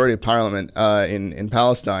the majority of parliament in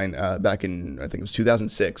Palestine back in, I think it was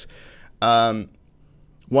 2006,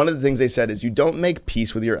 one of the things they said is you don't make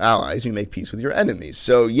peace with your allies, you make peace with your enemies.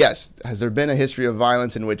 So, yes, has there been a history of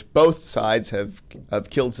violence in which both sides have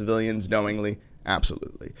killed civilians knowingly?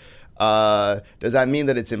 Absolutely. Does that mean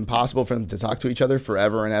that it's impossible for them to talk to each other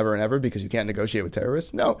forever and ever and ever because you can't negotiate with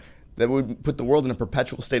terrorists? No. That would put the world in a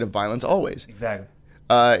perpetual state of violence always. Exactly.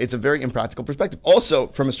 It's a very impractical perspective. Also,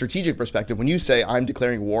 from a strategic perspective, when you say I'm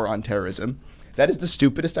declaring war on terrorism, that is the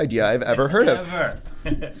stupidest idea I've ever heard of.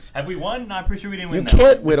 Have we won? No, I'm pretty sure we didn't win. You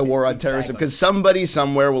can't win a war on terrorism because somebody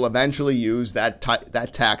somewhere will eventually use that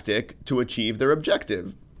tactic to achieve their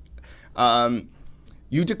objective.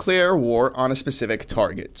 You declare war on a specific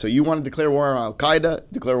target. So you want to declare war on Al-Qaeda,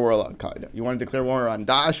 declare war on Al-Qaeda. You want to declare war on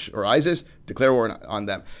Daesh or ISIS, declare war on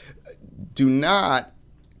them. Do not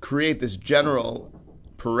create this general,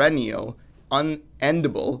 perennial,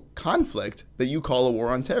 unendable conflict that you call a war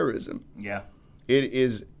on terrorism. Yeah. It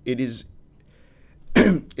is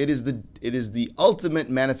the ultimate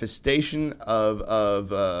manifestation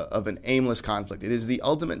of an aimless conflict. It is the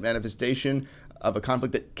ultimate manifestation of a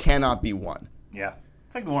conflict that cannot be won. Yeah.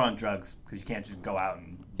 It's like the war on drugs, because you can't just go out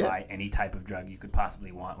and buy any type of drug you could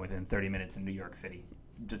possibly want within 30 minutes in New York City,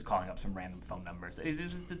 just calling up some random phone numbers.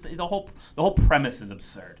 The whole premise is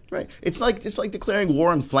absurd. Right. It's like declaring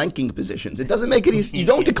war on flanking positions. It doesn't make any. You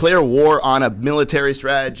don't declare war on a military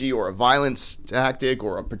strategy or a violence tactic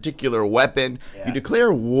or a particular weapon. Yeah. You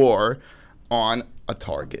declare war on a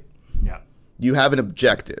target. Yeah. You have an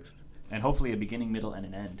objective. And hopefully a beginning, middle, and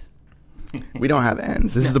an end. We don't have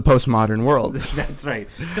ends. This is the postmodern world. That's right.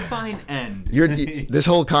 Define end. This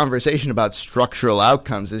whole conversation about structural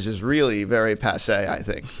outcomes is just really very passé, I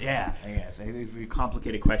think. Yeah, I guess. These are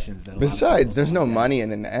complicated questions. Besides, there's no money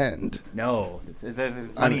in an end. No.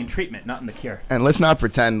 There's money in treatment, not in the cure. And let's not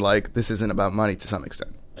pretend like this isn't about money to some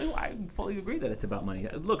extent. I fully agree that it's about money.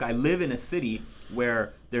 Look, I live in a city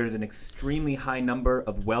where there's an extremely high number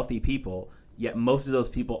of wealthy people, yet most of those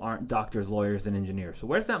people aren't doctors, lawyers, and engineers. So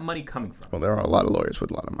where's that money coming from? Well, there are a lot of lawyers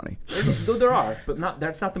with a lot of money. There are, but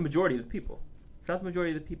that's not the majority of the people. It's not the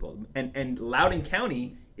majority of the people. And Loudoun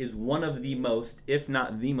County is one of the most, if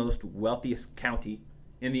not the most wealthiest county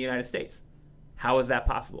in the United States. How is that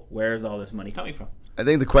possible? Where is all this money coming from? I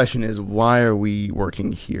think the question is, why are we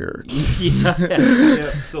working here?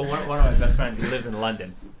 So one of my best friends, he lives in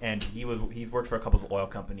London, and he's worked for a couple of oil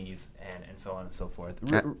companies and so on and so forth.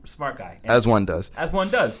 Smart guy. And as one does. As one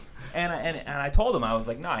does. And I told him, I was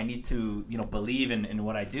like, no, I need to believe in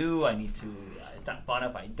what I do. I need to. It's not fun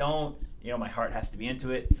if I don't. My heart has to be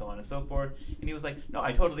into it, so on and so forth. And he was like, no,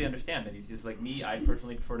 I totally understand that. He's just like me. I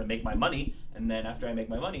personally prefer to make my money, and then after I make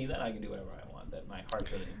my money, then I can do whatever I want. That my heart's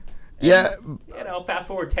really. And, fast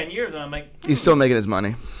forward 10 years, and I'm like... He's still making his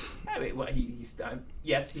money. I mean, well,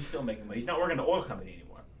 yes, he's still making money. He's not working at the oil company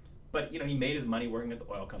anymore. But, he made his money working at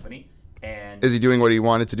the oil company. And is he doing what he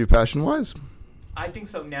wanted to do passion-wise? I think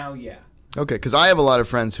so now, yeah. Okay, because I have a lot of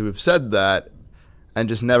friends who have said that and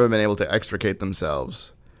just never been able to extricate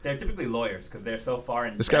themselves. They're typically lawyers because they're so far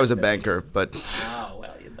in... This guy was a banker, but... Oh,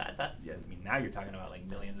 well, now you're talking about like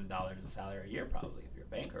millions of dollars of salary a year probably if you're a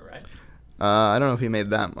banker, right? I don't know if he made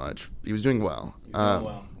that much. He was doing well.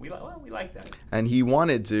 We like that. And he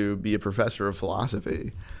wanted to be a professor of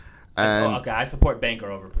philosophy. Okay, I support banker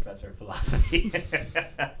over professor of philosophy.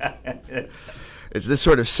 It's this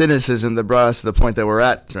sort of cynicism that brought us to the point that we're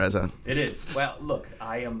at, Reza. It is. Well, look,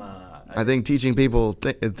 I am... I think teaching people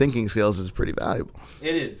thinking skills is pretty valuable.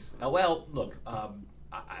 It is. Look,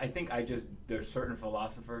 I think there's certain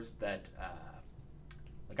philosophers that...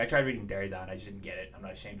 I tried reading Derrida, and I just didn't get it. I'm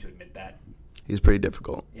not ashamed to admit that. He's pretty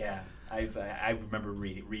difficult. Yeah. I remember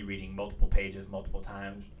rereading multiple pages multiple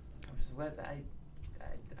times. What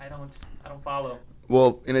I don't follow.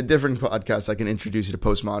 Well, in a different podcast, I can introduce you to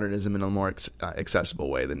postmodernism in a more accessible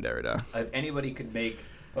way than Derrida. If anybody could make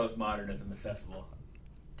postmodernism accessible,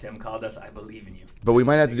 Tim Kaldas, I believe in you. But we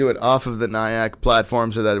might have to do it off of the NIAC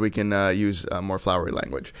platform so that we can use more flowery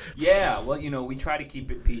language. Yeah, well, we try to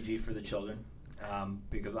keep it PG for the children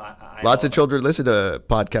because I lots of children listen to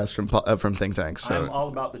podcasts from think tanks. So I'm all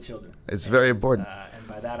about the children. It's very important. And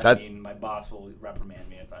by that I mean my boss will reprimand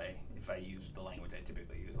me if I use the language I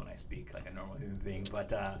typically use when I speak like a normal human being.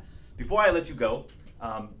 But before I let you go,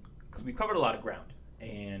 because we covered a lot of ground,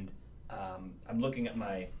 and I'm looking at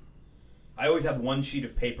I always have one sheet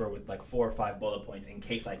of paper with like 4 or 5 bullet points in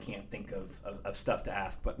case I can't think of stuff to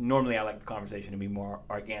ask. But normally I like the conversation to be more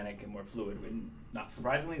organic and more fluid. And not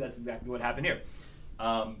surprisingly, that's exactly what happened here.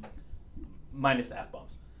 Minus the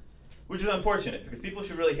F-bombs. Which is unfortunate because people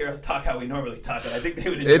should really hear us talk how we normally talk. And I think they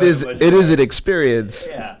would enjoy it. It is an experience.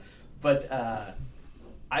 Yeah. But I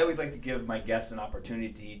always like to give my guests an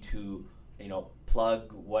opportunity to,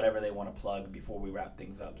 plug whatever they want to plug before we wrap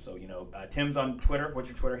things up. So, Tim's on Twitter. What's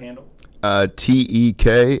your Twitter handle?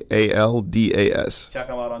 TEKALDAS. Check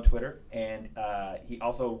him out on Twitter. And he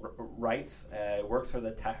also works for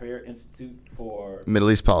the Tahrir Institute for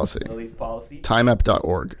Middle East Policy.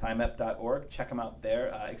 Timep.org. Check him out there.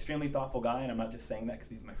 Extremely thoughtful guy, and I'm not just saying that because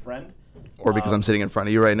he's my friend. Or because I'm sitting in front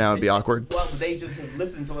of you right now. It'd be awkward. Well, they just have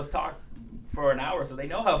listened to us talk for an hour, so they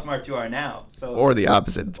know how smart you are now. So, or the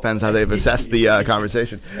opposite. It depends how they've assessed the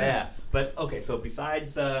conversation. Yeah, but okay. So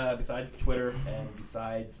besides Twitter and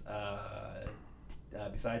besides the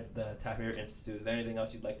Tahrir Institute, is there anything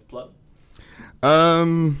else you'd like to plug?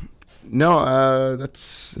 No.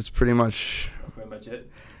 That's pretty much. That's pretty much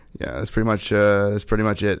it. Yeah, that's pretty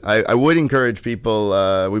much it. I would encourage people.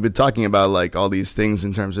 We've been talking about like all these things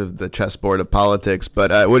in terms of the chessboard of politics,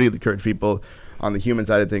 but I would encourage people on the human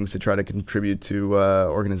side of things to try to contribute to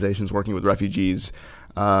organizations working with refugees,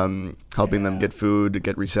 helping them get food,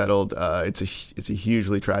 get resettled. It's a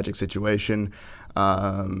hugely tragic situation,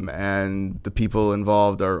 and the people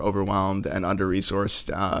involved are overwhelmed and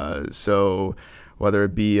under-resourced. So whether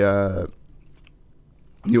it be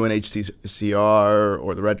UNHCR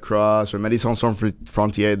or the Red Cross or Médecins Sans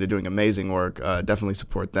Frontières, they're doing amazing work. Definitely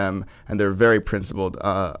support them, and they're very principled,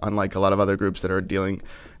 unlike a lot of other groups that are dealing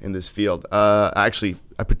in this field. Actually,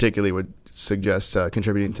 I particularly would suggest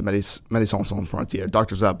contributing to Médecins Sans Frontières,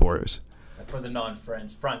 Doctors Without Borders. For the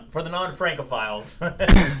non-Francophiles.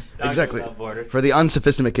 Exactly. For the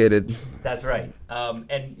unsophisticated. That's right.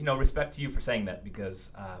 And respect to you for saying that because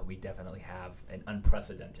we definitely have an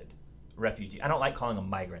unprecedented refugee. I don't like calling them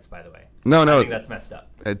migrants, by the way. No. I think that's messed up.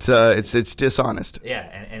 It's dishonest. Yeah,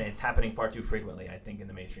 and it's happening far too frequently, I think, in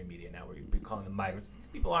the mainstream media now, where you're calling them migrants.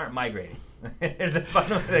 People aren't migrating. There's a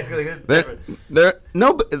fundamental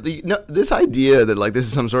this idea that like this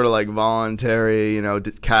is some sort of like voluntary,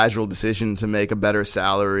 casual decision to make a better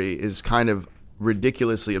salary is kind of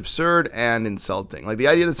ridiculously absurd and insulting. Like the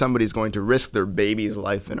idea that somebody's going to risk their baby's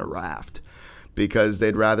life in a raft because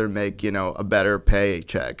they'd rather make, a better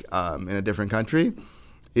paycheck in a different country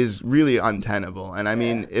is really untenable. And I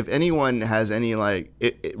mean, if anyone has any,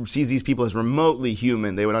 sees these people as remotely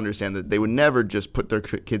human, they would understand that they would never just put their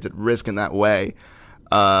kids at risk in that way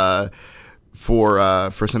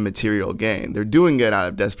for some material gain. They're doing it out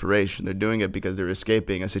of desperation. They're doing it because they're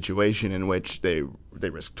escaping a situation in which they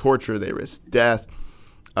risk torture, they risk death,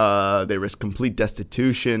 they risk complete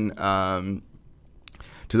destitution,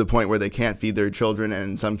 to the point where they can't feed their children,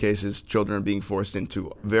 and in some cases, children are being forced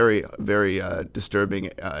into very, very disturbing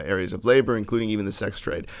areas of labor, including even the sex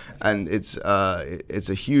trade. And it's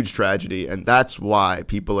a huge tragedy, and that's why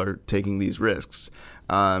people are taking these risks.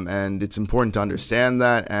 And it's important to understand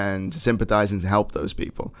that and to sympathize and to help those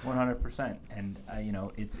people. 100%. And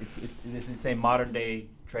this is a modern day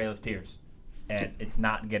Trail of Tears, and it's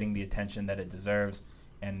not getting the attention that it deserves.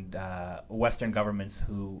 And Western governments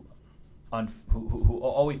who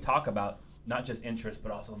always talk about not just interests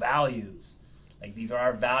but also values. Like these are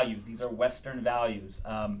our values. These are Western values.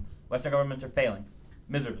 Western governments are failing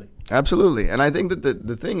miserably. Absolutely. And I think that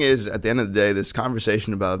the thing is, at the end of the day, this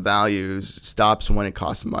conversation about values stops when it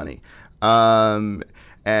costs money. There's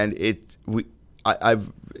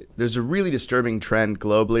a really disturbing trend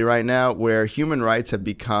globally right now where human rights have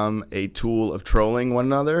become a tool of trolling one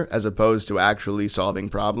another as opposed to actually solving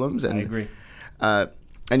problems. And I agree.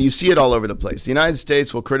 And you see it all over the place. The United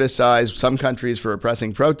States will criticize some countries for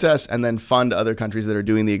repressing protests and then fund other countries that are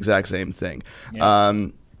doing the exact same thing. Yeah.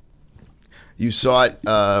 You saw it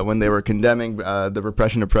when they were condemning the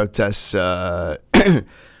repression of protests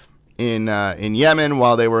in Yemen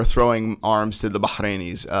while they were throwing arms to the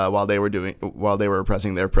Bahrainis while they were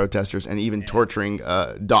oppressing their protesters and even torturing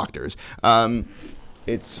doctors.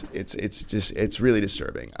 It's really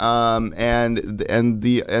disturbing. And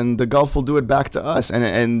the Gulf will do it back to us.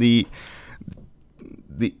 And the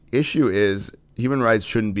issue is, human rights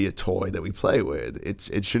shouldn't be a toy that we play with.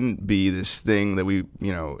 It shouldn't be this thing that we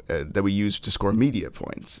use to score media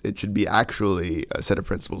points. It should be actually a set of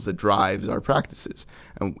principles that drives our practices,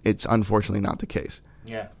 and it's unfortunately not the case.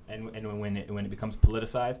 Yeah, and when it becomes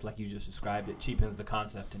politicized, like you just described, it cheapens the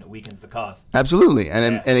concept and it weakens the cause. Absolutely,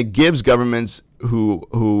 and it gives governments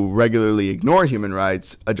who regularly ignore human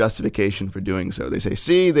rights a justification for doing so. They say,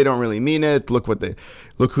 "See, they don't really mean it. Look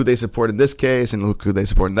who they support in this case, and look who they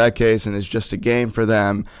support in that case," and it's just a game for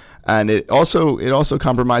them. And it also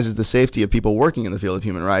compromises the safety of people working in the field of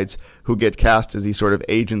human rights, who get cast as these sort of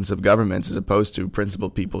agents of governments as opposed to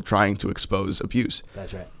principled people trying to expose abuse.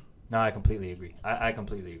 That's right. No, I completely agree. I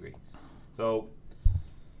completely agree. So,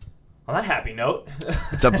 on that happy note...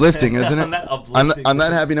 It's uplifting, isn't it? On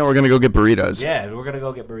that happy note, we're going to go get burritos. Yeah, we're going to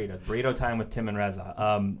go get burritos. Burrito time with Tim and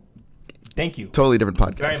Reza. Thank you. Totally different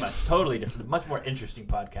podcast. Very much. Totally different. Much more interesting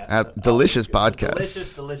podcast. Delicious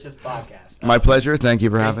podcast. Delicious podcast. My pleasure. Thank you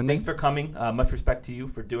for having me. Thanks for coming. Much respect to you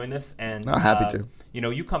for doing this. And happy to.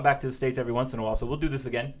 You come back to the States every once in a while, so we'll do this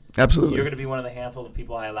again. Absolutely. You're going to be one of the handful of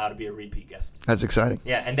people I allow to be a repeat guest. That's exciting.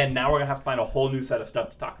 Yeah, and then now we're going to have to find a whole new set of stuff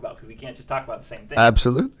to talk about, because we can't just talk about the same thing.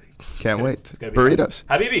 Absolutely. Can't wait. It's gonna be Burritos.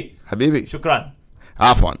 Habibi. Habibi. Shukran.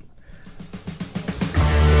 Afwan.